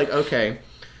want to be okay,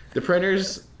 the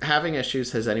printer's having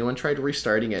issues. Has anyone tried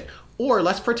restarting it? Or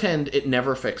let's pretend it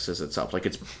never fixes itself.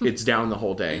 It's down the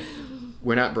whole day.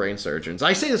 We're not brain surgeons.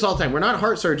 I say this all the time. We're not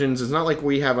heart surgeons. It's not like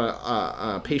we have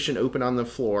a patient open on the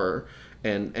floor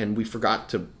and we forgot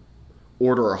to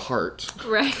order a heart.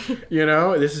 Right.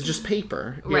 This is just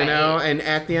paper. Right. And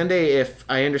at the end of the day, if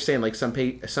I understand,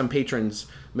 some patrons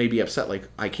may be upset,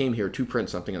 I came here to print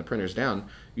something and the printer's down,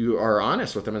 you are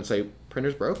honest with them and say,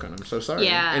 "Printer's broken. I'm so sorry."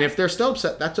 Yeah. And if they're still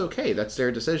upset, that's okay. That's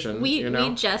their decision. We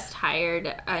just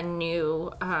hired a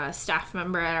new staff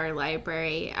member at our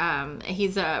library.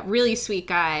 He's a really sweet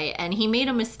guy, and he made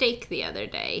a mistake the other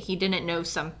day. He didn't know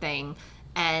something,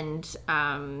 and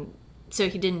so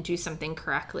he didn't do something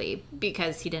correctly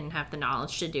because he didn't have the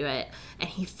knowledge to do it, and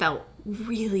he felt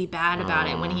really bad about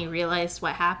it when he realized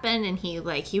what happened. And he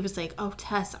was like, "Oh,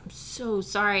 Tess, I'm so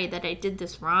sorry that I did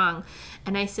this wrong."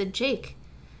 And I said, "Jake,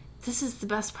 this is the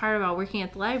best part about working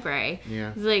at the library."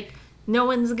 Yeah. He's no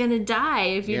one's gonna die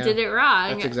if you did it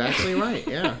wrong. That's exactly right.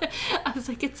 Yeah. I was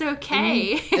like, it's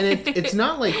okay. And it's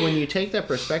not when you take that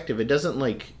perspective, it doesn't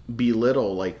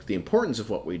belittle the importance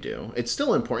of what we do. It's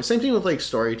still important. Same thing with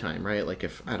story time, right?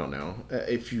 If I don't know,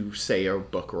 if you say a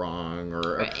book wrong,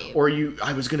 or right. or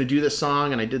I was gonna do this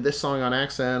song and I did this song on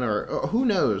accident, or who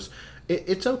knows.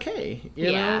 It's okay.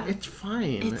 You know? It's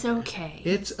fine. It's okay.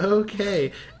 It's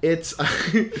okay. It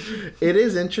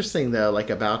is interesting though,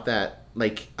 about that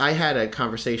like I had a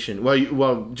conversation.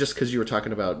 Well, just because you were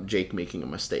talking about Jake making a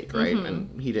mistake, right?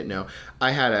 And he didn't know.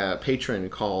 I had a patron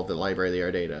call the library the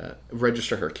other day to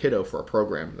register her kiddo for a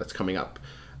program that's coming up.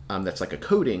 That's like a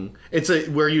coding.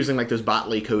 We're using like those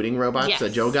Botley coding robots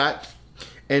that Joe got.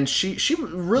 And she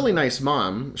really nice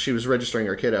mom. She was registering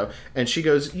her kiddo, and she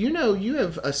goes, you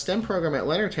have a STEM program at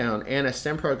Leonardtown and a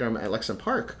STEM program at Lexington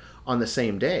Park on the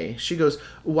same day. She goes,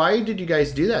 why did you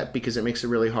guys do that? Because it makes it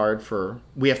really hard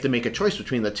we have to make a choice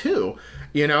between the two,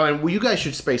 and you guys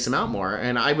should space them out more.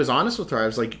 And I was honest with her. I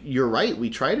was like, you're right. We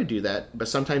try to do that, but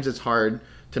sometimes it's hard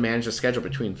to manage the schedule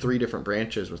between 3 different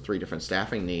branches with 3 different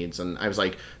staffing needs. And I was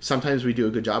like, sometimes we do a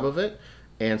good job of it,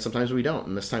 and sometimes we don't.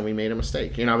 And this time we made a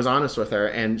mistake. I was honest with her,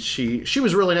 and she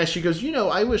was really nice. She goes,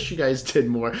 I wish you guys did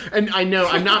more. And I know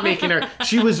I'm not making her.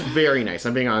 She was very nice.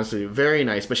 I'm being honest with you, very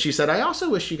nice. But she said, I also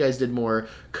wish you guys did more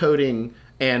coding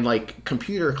and like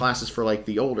computer classes for like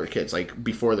the older kids, like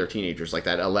before they're teenagers, like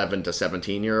that 11 to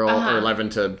 17 year old or 11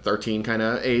 to 13 kind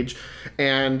of age,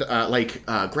 and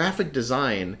graphic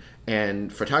design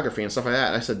and photography and stuff like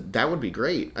that. I said, that would be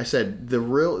great. I said,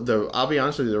 I'll be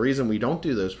honest with you, the reason we don't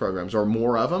do those programs or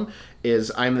more of them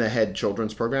is I'm the head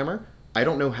children's programmer. I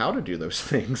don't know how to do those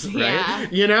things, right?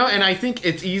 Yeah. And I think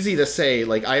it's easy to say,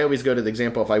 like, I always go to the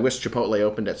example of I wish Chipotle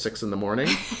opened at 6 a.m.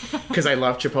 because I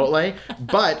love Chipotle,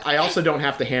 but I also don't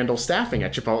have to handle staffing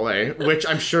at Chipotle, which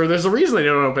I'm sure there's a reason they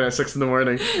don't open at 6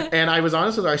 a.m. And I was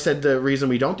honest with her. I said, the reason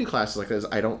we don't do classes like this,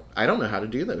 I don't know how to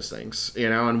do those things,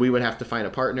 and we would have to find a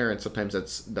partner, and sometimes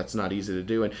that's not easy to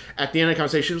do. And at the end of the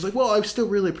conversation, she was like, well, I still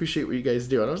really appreciate what you guys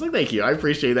do. And I was like, thank you. I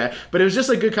appreciate that. But it was just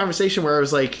a good conversation where I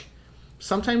was like,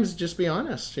 sometimes just be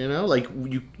honest, like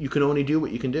you can only do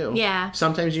what you can do. Yeah.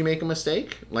 Sometimes you make a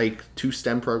mistake, like 2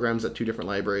 STEM programs at 2 different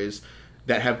libraries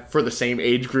that have for the same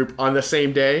age group on the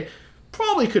same day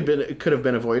probably could have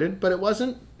been avoided, but it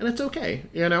wasn't, and it's okay,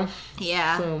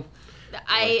 Yeah. So,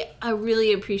 I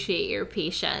really appreciate your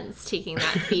patience taking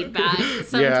that feedback.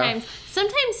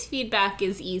 Sometimes feedback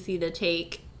is easy to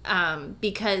take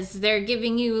because they're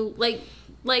giving you like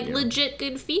legit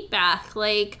good feedback.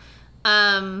 Like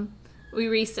we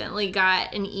recently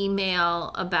got an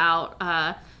email about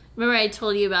remember I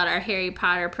told you about our Harry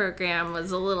Potter program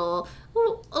was a little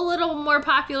more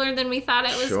popular than we thought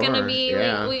it was going to be.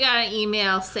 Yeah. We got an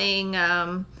email saying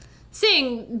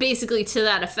basically to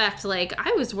that effect, like,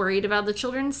 I was worried about the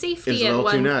children's safety at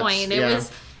one point. It was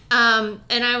and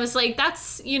I was like,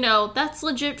 that's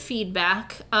legit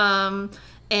feedback.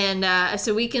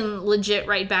 So we can legit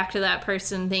write back to that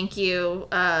person, thank you.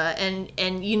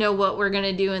 And you know what we're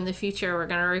gonna do in the future? We're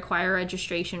gonna require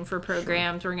registration for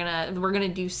programs. We're gonna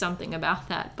do something about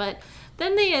that. But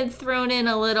then they had thrown in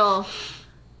a little,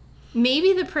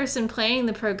 maybe the person planning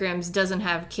the programs doesn't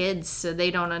have kids, so they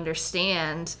don't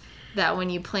understand that when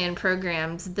you plan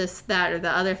programs, this, that, or the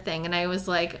other thing. And I was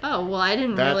like, oh, well, I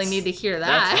didn't really need to hear that.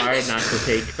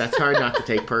 That's hard not to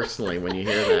take personally when you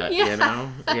hear that, Yeah.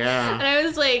 Yeah. And I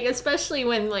was like, especially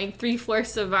when like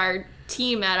 3/4 of our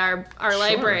team at our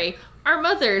library are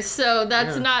mothers, so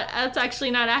that's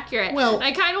actually not accurate. Well, and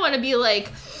I kind of want to be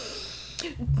like,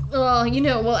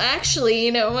 well, actually,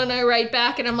 when I write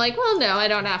back and I'm like, well, no, I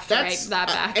don't have to write that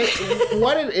back.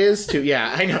 What it is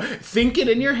I know. Think it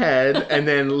in your head and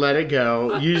then let it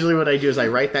go. Usually what I do is I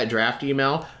write that draft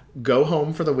email, go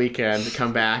home for the weekend,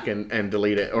 come back and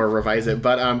delete it or revise it.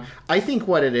 But I think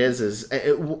what it is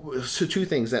so 2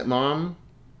 things. That mom,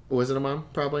 was it a mom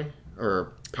probably?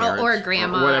 Or parent, or a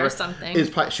grandma, or whatever, or something.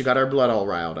 She got her blood all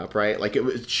riled up, right? Like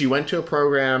she went to a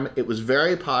program. It was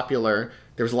very popular.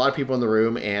 There was a lot of people in the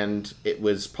room, and it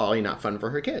was probably not fun for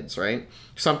her kids, right?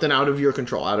 Something out of your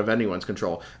control, out of anyone's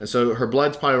control. And so her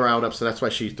blood's probably riled up, so that's why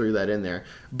she threw that in there.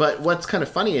 But what's kind of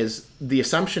funny is the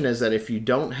assumption is that if you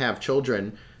don't have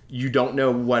children, you don't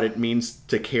know what it means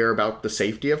to care about the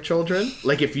safety of children.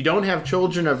 Like, if you don't have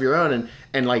children of your own,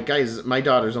 and like, guys, my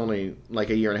daughter's only like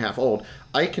a year and a half old.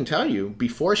 I can tell you,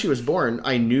 before she was born,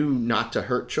 I knew not to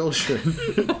hurt children.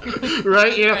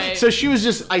 Right? Right. So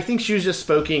I think she was just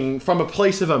speaking from a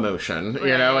place of emotion,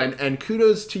 and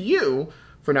kudos to you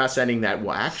for not sending that,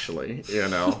 well, actually,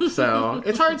 So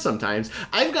it's hard sometimes.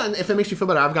 If it makes you feel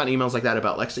better, I've gotten emails like that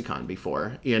about Lexicon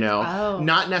before,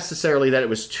 Not necessarily that it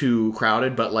was too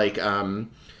crowded, but like,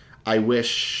 I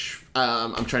wish,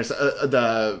 I'm trying to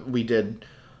say,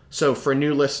 so for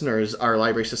new listeners, our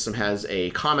library system has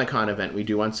a Comic-Con event we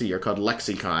do once a year called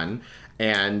Lexicon.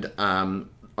 And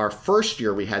our first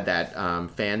year we had that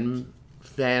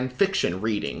fan fiction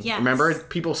reading. Yes. Remember,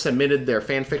 people submitted their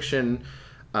fan fiction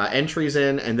entries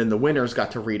in, and then the winners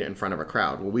got to read it in front of a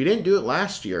crowd. Well, we didn't do it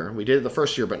last year. We did it the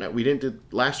first year, but we didn't do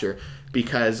it last year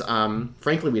because,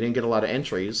 frankly, we didn't get a lot of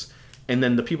entries. And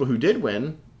then the people who did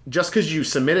win, just because you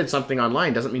submitted something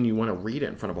online doesn't mean you want to read it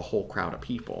in front of a whole crowd of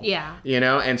people. Yeah. You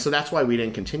know, and so that's why we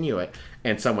didn't continue it.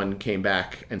 And someone came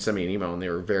back and sent me an email, and they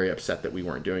were very upset that we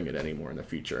weren't doing it anymore in the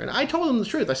future. And I told them the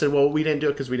truth. I said, well, we didn't do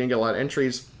it because we didn't get a lot of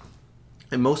entries.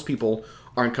 And most people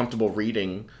aren't comfortable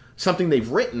reading something they've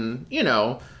written, you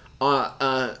know,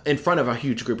 in front of a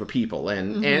huge group of people.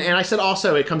 And I said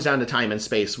also it comes down to time and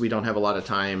space. We don't have a lot of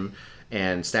time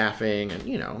and staffing, and,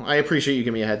 you know, I appreciate you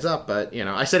giving me a heads up, but, you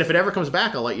know, I said if it ever comes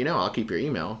back, I'll let you know. I'll keep your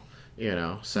email, you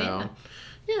know, so...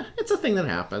 Yeah, it's a thing that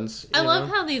happens. I love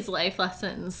how these life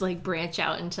lessons like branch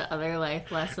out into other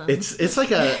life lessons. It's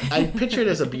like I picture it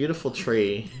as a beautiful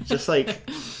tree, just like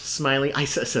smiling.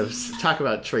 So talk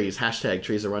about trees. Hashtag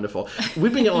trees are wonderful.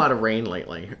 We've been getting a lot of rain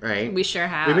lately, right? We sure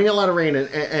have. We've been getting a lot of rain,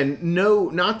 and no,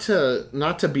 not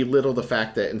to belittle the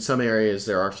fact that in some areas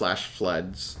there are flash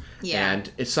floods. Yeah. And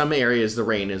in some areas the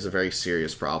rain is a very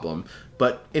serious problem.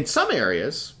 But in some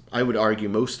areas, I would argue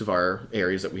most of our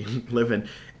areas that we live in,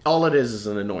 all it is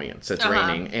an annoyance. It's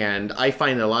raining. And I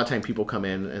find that a lot of time people come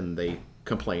in and they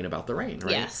complain about the rain,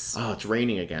 right? Yes. Oh, it's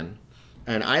raining again.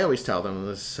 And I always tell them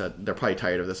this. They're probably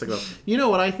tired of this. I go, you know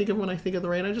what I think of when I think of the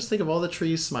rain? I just think of all the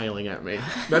trees smiling at me.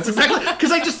 That's exactly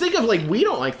because I just think of like we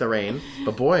don't like the rain,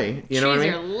 but boy, you know what I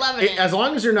mean? Trees are loving it. As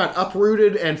long as you're not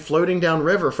uprooted and floating down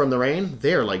river from the rain,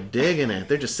 they're like digging it.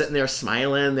 They're just sitting there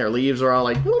smiling. Their leaves are all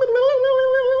like,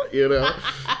 you know.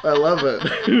 I love it.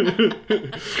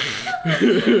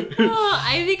 Oh,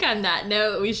 I think on that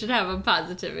note, we should have a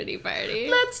positivity party.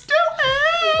 Let's do it!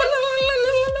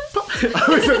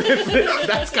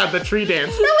 That's got the tree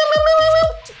dance.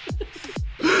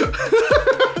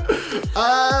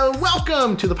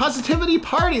 Welcome to the Positivity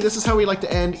Party. This is how we like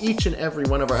to end each and every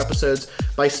one of our episodes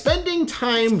by spending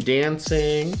time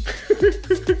dancing.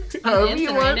 However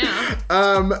you want. Right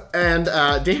now. And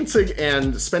dancing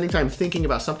and spending time thinking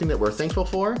about something that we're thankful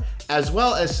for, as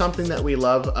well as something that we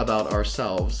love about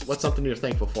ourselves. What's something you're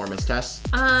thankful for, Miss Tess?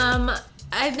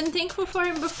 I've been thankful for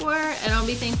him before, and I'll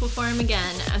be thankful for him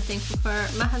again. I'm thankful for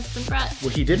my husband, Brett. Well,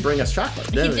 he did bring us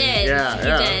chocolate, didn't he? He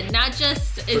did. Not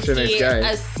just is he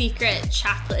a secret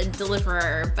chocolate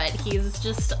deliverer, but he's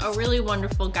just a really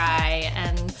wonderful guy.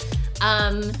 And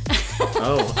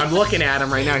oh, I'm looking at him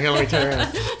right now. Here, let me turn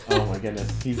around. Oh my goodness,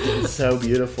 he's so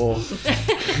beautiful.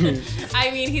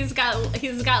 I mean, he's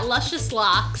got luscious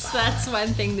locks. That's one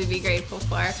thing to be grateful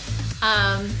for.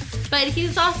 But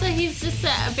he's just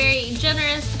a very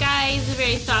generous guy. He's a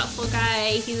very thoughtful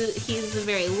guy. He's a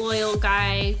very loyal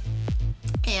guy.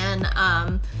 And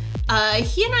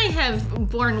he and I have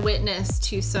borne witness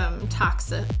to some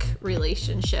toxic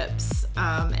relationships.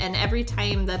 And every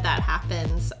time that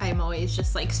happens, I'm always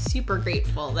just like super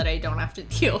grateful that I don't have to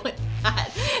deal with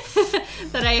that.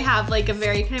 That I have like a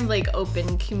very kind of like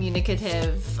open,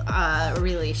 communicative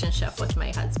relationship with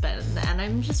my husband. And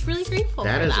I'm just really grateful for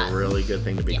that. That is a really good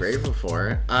thing to be grateful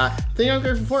for. Thing I'm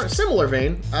grateful for, similar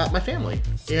vein, my family.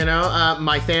 You know,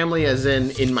 my family as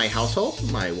in my household,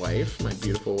 my wife, my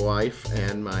beautiful wife,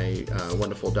 and my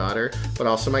wonderful daughter, but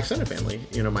also my extended family.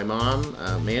 You know, my mom,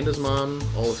 Amanda's mom,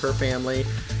 all of her family,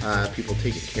 people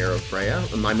taking care of Freya.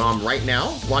 And my mom right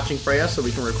now watching Freya so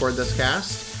we can record this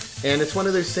cast. And it's one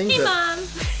of those things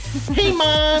Hey,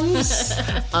 moms!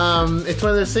 It's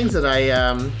one of those things that I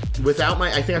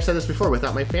think I've said this before,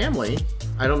 without my family,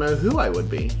 I don't know who I would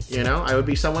be. You know, I would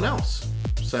be someone else.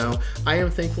 So I am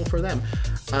thankful for them.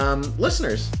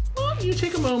 Listeners, why don't you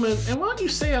take a moment and why don't you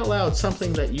say out loud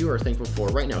something that you are thankful for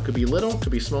right now? It could be little,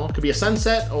 could be small, could be a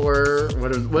sunset, or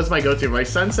what's my go-to? My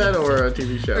sunset or a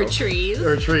TV show? Or trees.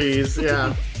 Or trees,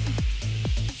 yeah.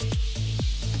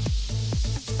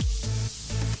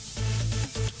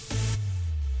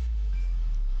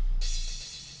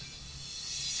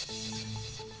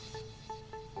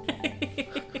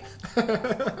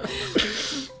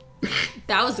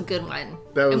 That was a good one.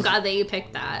 I'm glad that you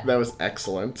picked that. That was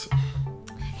excellent.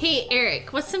 Hey,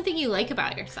 Eric, what's something you like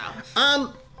about yourself?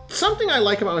 Something I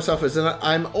like about myself is that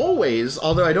I'm always,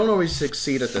 although I don't always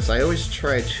succeed at this, I always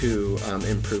try to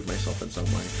improve myself in some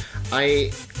way.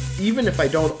 Even if I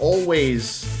don't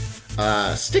always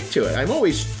stick to it, I'm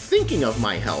always thinking of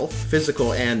my health,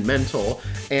 physical and mental,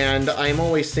 and I'm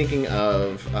always thinking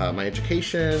of my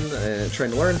education,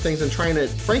 trying to learn things, and trying to,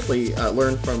 frankly,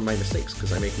 learn from my mistakes,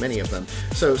 because I make many of them.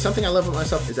 So something I love about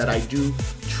myself is that I do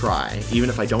try, even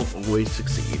if I don't always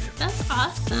succeed. That's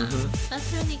awesome. Mm-hmm.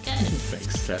 That's really good.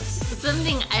 Thanks, Tess.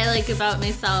 Something I like about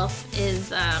myself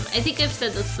is, I think I've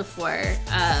said this before,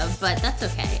 but that's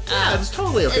okay. Yeah, it's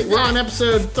totally okay. We're on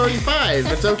episode 35.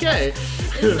 It's okay.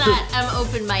 Is that I'm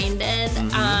open-minded.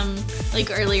 Mm-hmm.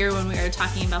 Like earlier when we were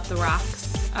talking about the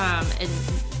rocks, and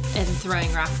and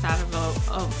throwing rocks out of a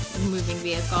moving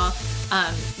vehicle.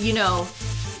 You know,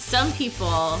 some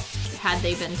people, had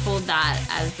they been told that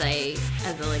as a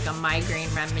like a migraine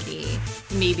remedy,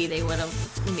 maybe they would have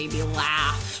maybe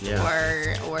laughed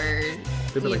or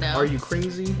they'd be like, know. "Are you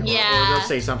crazy?" Or they'll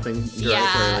say something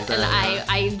derogatory like that. And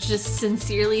I just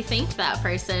sincerely thanked that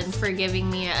person for giving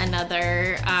me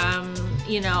another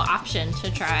option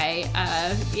to try.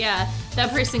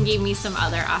 That person gave me some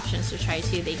other options to try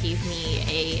too. They gave me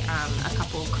a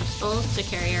couple of crystals to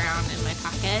carry around in my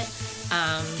pocket.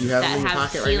 Do you have them in your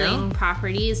pocket right now? Healing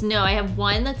properties. No, I have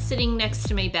one that's sitting next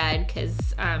to my bed because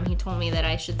he told me that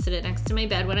I should sit it next to my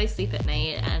bed when I sleep at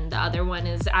night, and the other one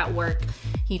is at work.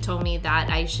 He told me that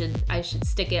I should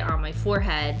stick it on my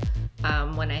forehead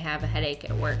when I have a headache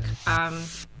at work.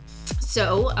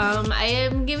 So I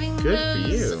am giving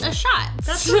those a shot.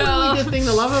 That's a really good thing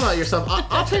to love about yourself.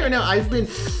 I'll tell you right now, I've been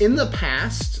in the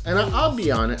past, and I'll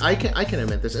be honest, I can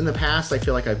admit this. In the past, I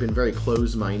feel like I've been very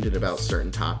closed-minded about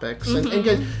certain topics. And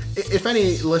again, if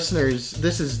any listeners,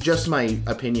 this is just my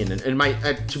opinion, and my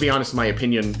to be honest, my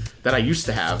opinion that I used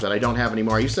to have that I don't have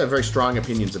anymore. I used to have very strong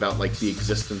opinions about like the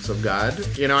existence of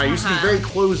God. You know, I used to be very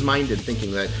closed-minded,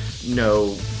 thinking that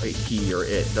no, he or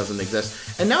it doesn't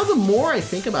exist. And now the more I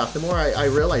think about it, the more I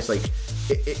realize, like,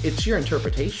 it's your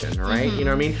interpretation, right? You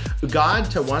know what I mean?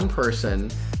 God to one person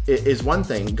is one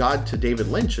thing. God to David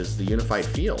Lynch is the unified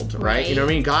field, right? You know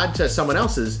what I mean? God to someone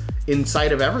else is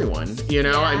inside of everyone, you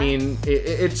know? I mean,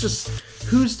 it's just,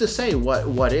 who's to say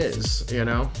what is, you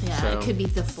know? Yeah, so, it could be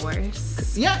the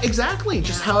force. Yeah, exactly.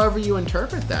 Just however you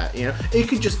interpret that, you know? It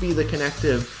could just be the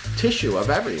connective tissue of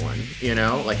everyone, you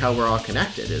know? Like how we're all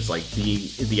connected is like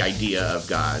the idea of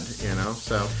God, you know?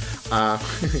 So,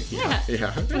 yeah,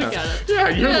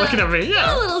 you're looking at me,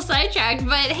 A little sidetracked,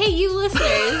 but hey, you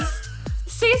listeners,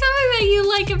 say something that you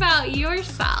like about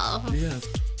yourself. Yeah.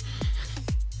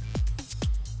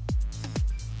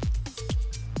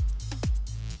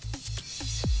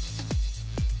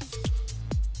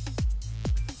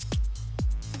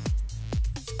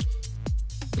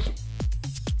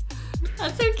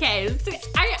 That's okay.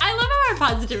 I love how our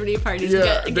positivity parties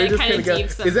get kind of deep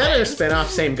sometimes. Is that our spinoff,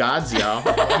 Same Gods, y'all?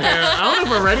 I don't know if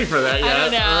we're ready for that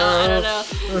yet. I don't know.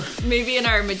 Maybe in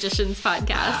our Magicians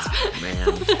podcast.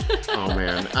 Oh,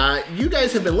 man. You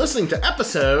guys have been listening to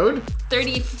episode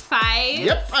 35.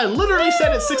 Yep, I literally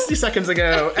said it 60 seconds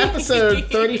ago. Episode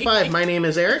 35. My name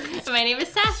is Eric. My name is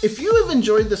Seth. If you have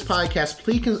enjoyed this podcast,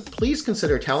 please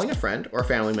consider telling a friend or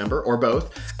family member or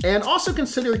both, and also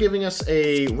consider giving us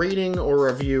a rating or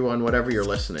review on whatever you're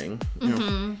listening. You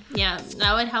know. Yeah,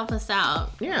 that would help us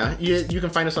out. Yeah, you can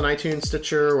find us on iTunes,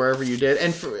 Stitcher, wherever you did,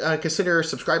 and consider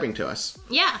subscribing to us.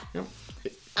 Yeah. Yep.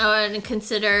 And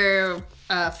consider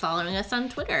following us on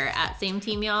Twitter at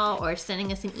SameTeamYall, or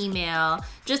sending us an email.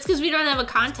 Just because we don't have a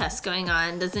contest going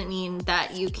on doesn't mean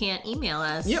that you can't email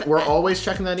us. Yeah, we're always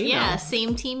checking that email. Yeah,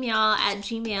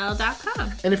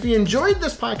 SameTeamYall@gmail.com. And if you enjoyed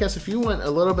this podcast, if you want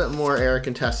a little bit more Eric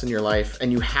and Tess in your life,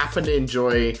 and you happen to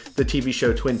enjoy the TV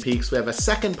show Twin Peaks, we have a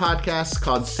second podcast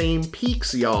called Same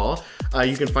Peaks, Y'all.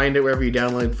 You can find it wherever you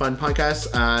download fun podcasts,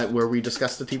 where we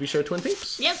discuss the TV show Twin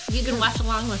Peaks. Yep, you can watch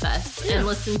along with us and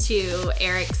listen to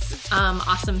Eric's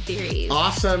awesome theories.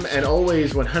 Awesome and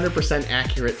always 100%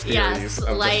 accurate theories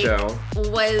of the show.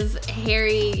 Was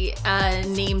Harry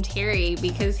named Harry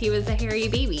because he was a hairy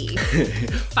baby?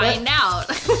 Find out.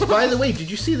 By the way, did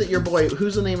you see that your boy,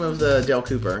 who's the name of the Dale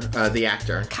Cooper, the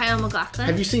actor? Kyle MacLachlan.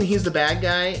 Have you seen he's the bad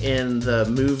guy in the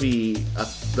movie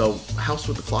The House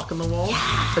with the Clock on the Wall? Yeah.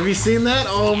 Have you seen that?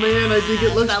 Oh man, I think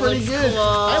it looks pretty good. Cool.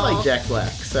 I like Jack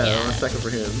Black, so a second for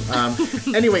him.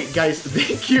 Anyway, guys,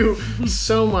 thank you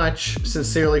so much,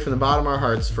 sincerely from the bottom of our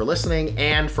hearts, for listening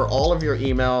and for all of your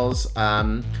emails.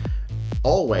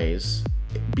 Always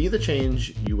be the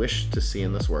change you wish to see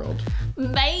in this world.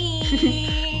 Bye.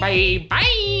 Bye. Bye.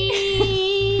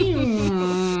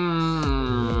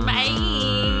 Bye.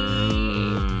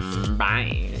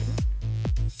 Bye.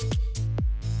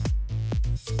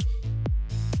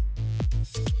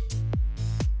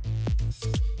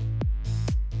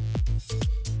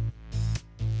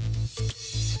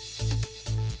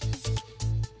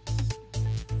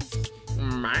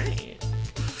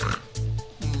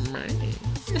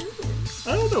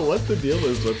 I don't know what the deal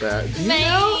is with that. Do you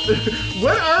know?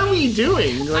 What are we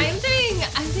doing? Like, I'm doing,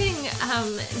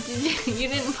 you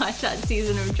didn't watch that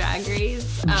season of Drag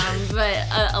Race, but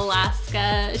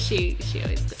Alaska, she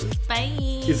always goes, bye.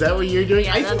 Is that what you're doing?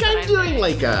 Yeah, I think I'm doing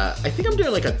like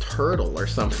a turtle or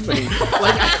something.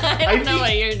 Like I don't know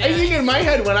what you're doing. I think in my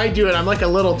head when I do it, I'm like a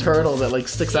little turtle that like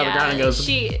sticks out of the ground and goes,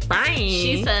 bye.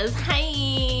 She says, hi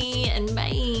and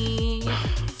bye.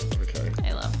 Okay.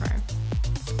 I love her.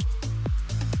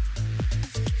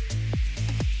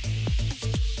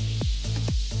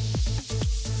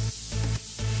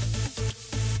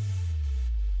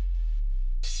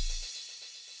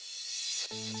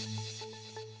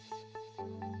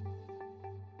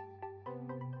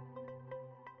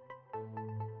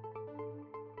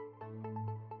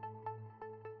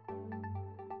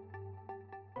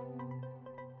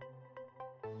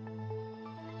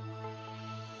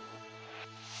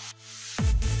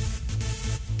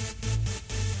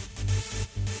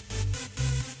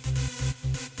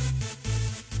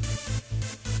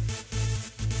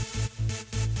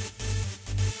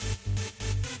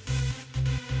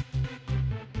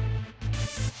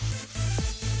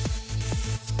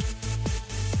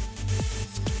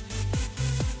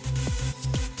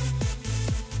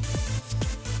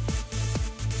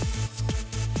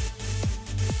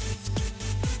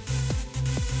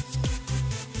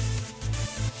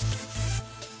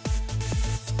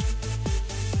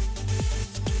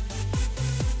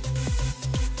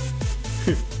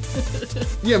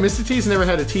 Yeah, Mr. T's never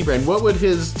had a tea brand. What would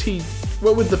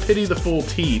the Pity the Fool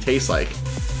tea taste like?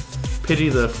 Pity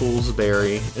the Fool's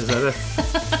Berry. Is that a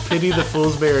Pity the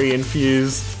Fool's Berry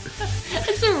infused?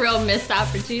 It's a real missed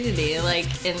opportunity. Like,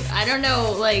 and I don't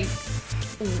know, like,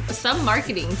 some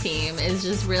marketing team is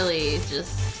just really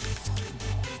just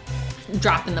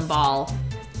dropping the ball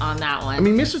on that one. I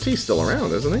mean, Mr. T's still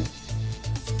around, isn't he?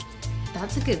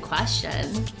 That's a good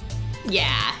question.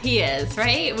 Yeah, he is,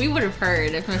 right? We would have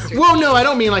heard if Mr. Well, T. no, I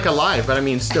don't mean like alive, but I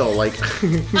mean still like.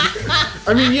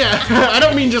 I mean, yeah, I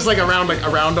don't mean just like around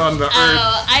on the earth.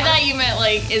 Oh, I thought you meant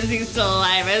like, is he still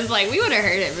alive? I was like, we would have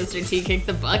heard it. Mr. T kicked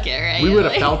the bucket, right? We would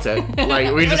have felt it. Like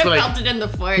we would just have like felt it in the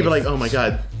force. he'd be like, oh my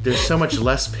god, there's so much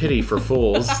less pity for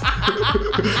fools.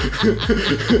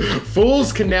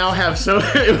 Fools can now have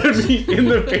it would be in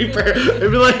the paper.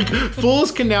 It'd be like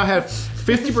fools can now have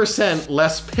 50%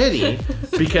 less pity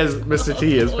because Mr.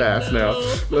 T is passed now.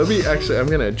 Let me I'm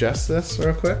gonna adjust this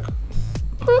real quick.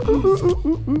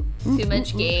 Too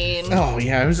much gain. Oh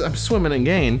yeah, I'm swimming in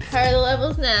gain. How are the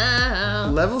levels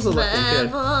now? Levels are looking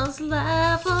good.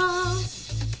 Levels.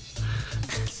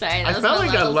 Sorry, that I felt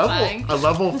like a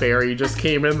level fairy just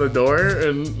came in the door,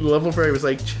 and the level fairy was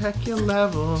like, "Check your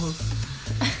levels,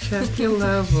 check your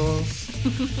levels."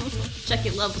 Check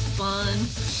your levels, son.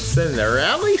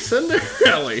 Cinderella.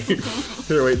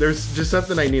 Here, wait. There's just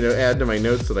something I need to add to my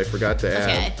notes that I forgot to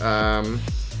add. Okay.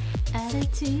 Add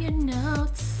it to your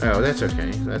notes. Oh, that's okay.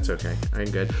 That's okay.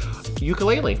 I'm good.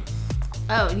 Ukulele.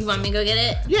 Oh, you want me to go get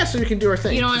it? Yeah, so you can do our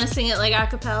thing. You don't want to sing it like a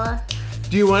cappella?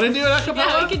 Do you want to do it a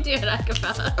cappella? Yeah, we could do it a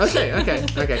cappella.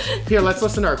 Okay. Here, let's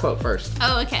listen to our quote first.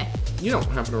 Oh, okay. You don't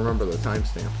happen to remember the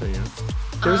timestamp, do you?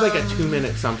 There was like a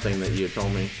 2-minute something that you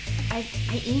told me. I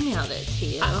emailed it to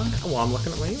you. Well, I'm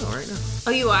looking at my email right now.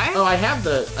 Oh, you are? Oh, I have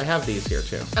these here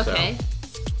too. Okay.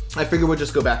 So I figure we'll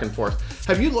just go back and forth.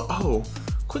 Have you?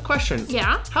 Quick question.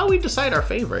 Yeah. How we decide our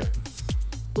favorite?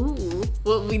 Ooh.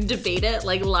 Will we debate it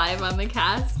like live on the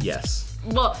cast? Yes.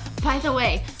 Well, by the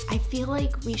way, I feel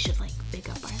like we should like big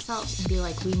up ourselves and be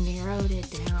like, we narrowed it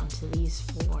down to these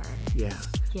 4. Yeah.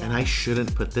 Yeah. And I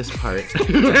shouldn't put this part.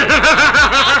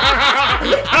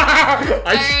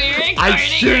 I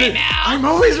shouldn't. Right now? I'm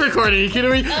always recording. Are you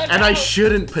kidding me? Oh, no. And I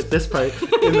shouldn't put this part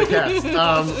in the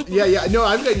cast. Yeah. No,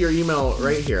 I've got your email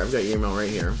right here.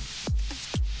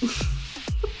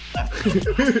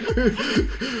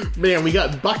 Man, we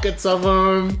got buckets of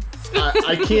them.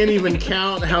 I can't even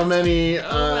count how many.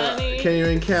 Can't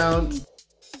even count.